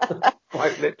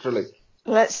 Quite literally.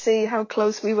 Let's see how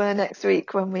close we were next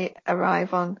week when we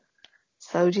arrive on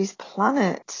Soji's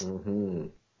planet. Mm-hmm.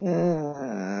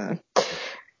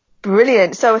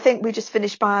 Brilliant. So I think we just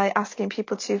finished by asking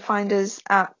people to find us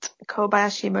at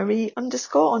Kobayashi Marie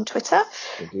 _ on Twitter.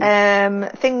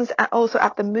 Things also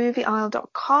at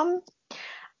themovieaisle.com.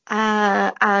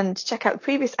 And check out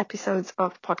previous episodes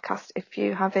of the podcast if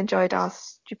you have enjoyed our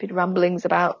stupid ramblings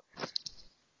about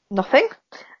nothing.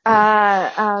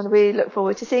 And we look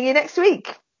forward to seeing you next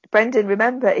week. Brendan,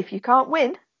 remember, if you can't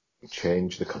win,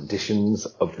 change the conditions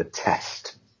of the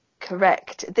test.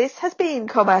 Correct. This has been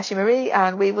Kobayashi Marie,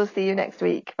 and we will see you next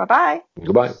week. Bye-bye.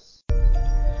 Goodbye.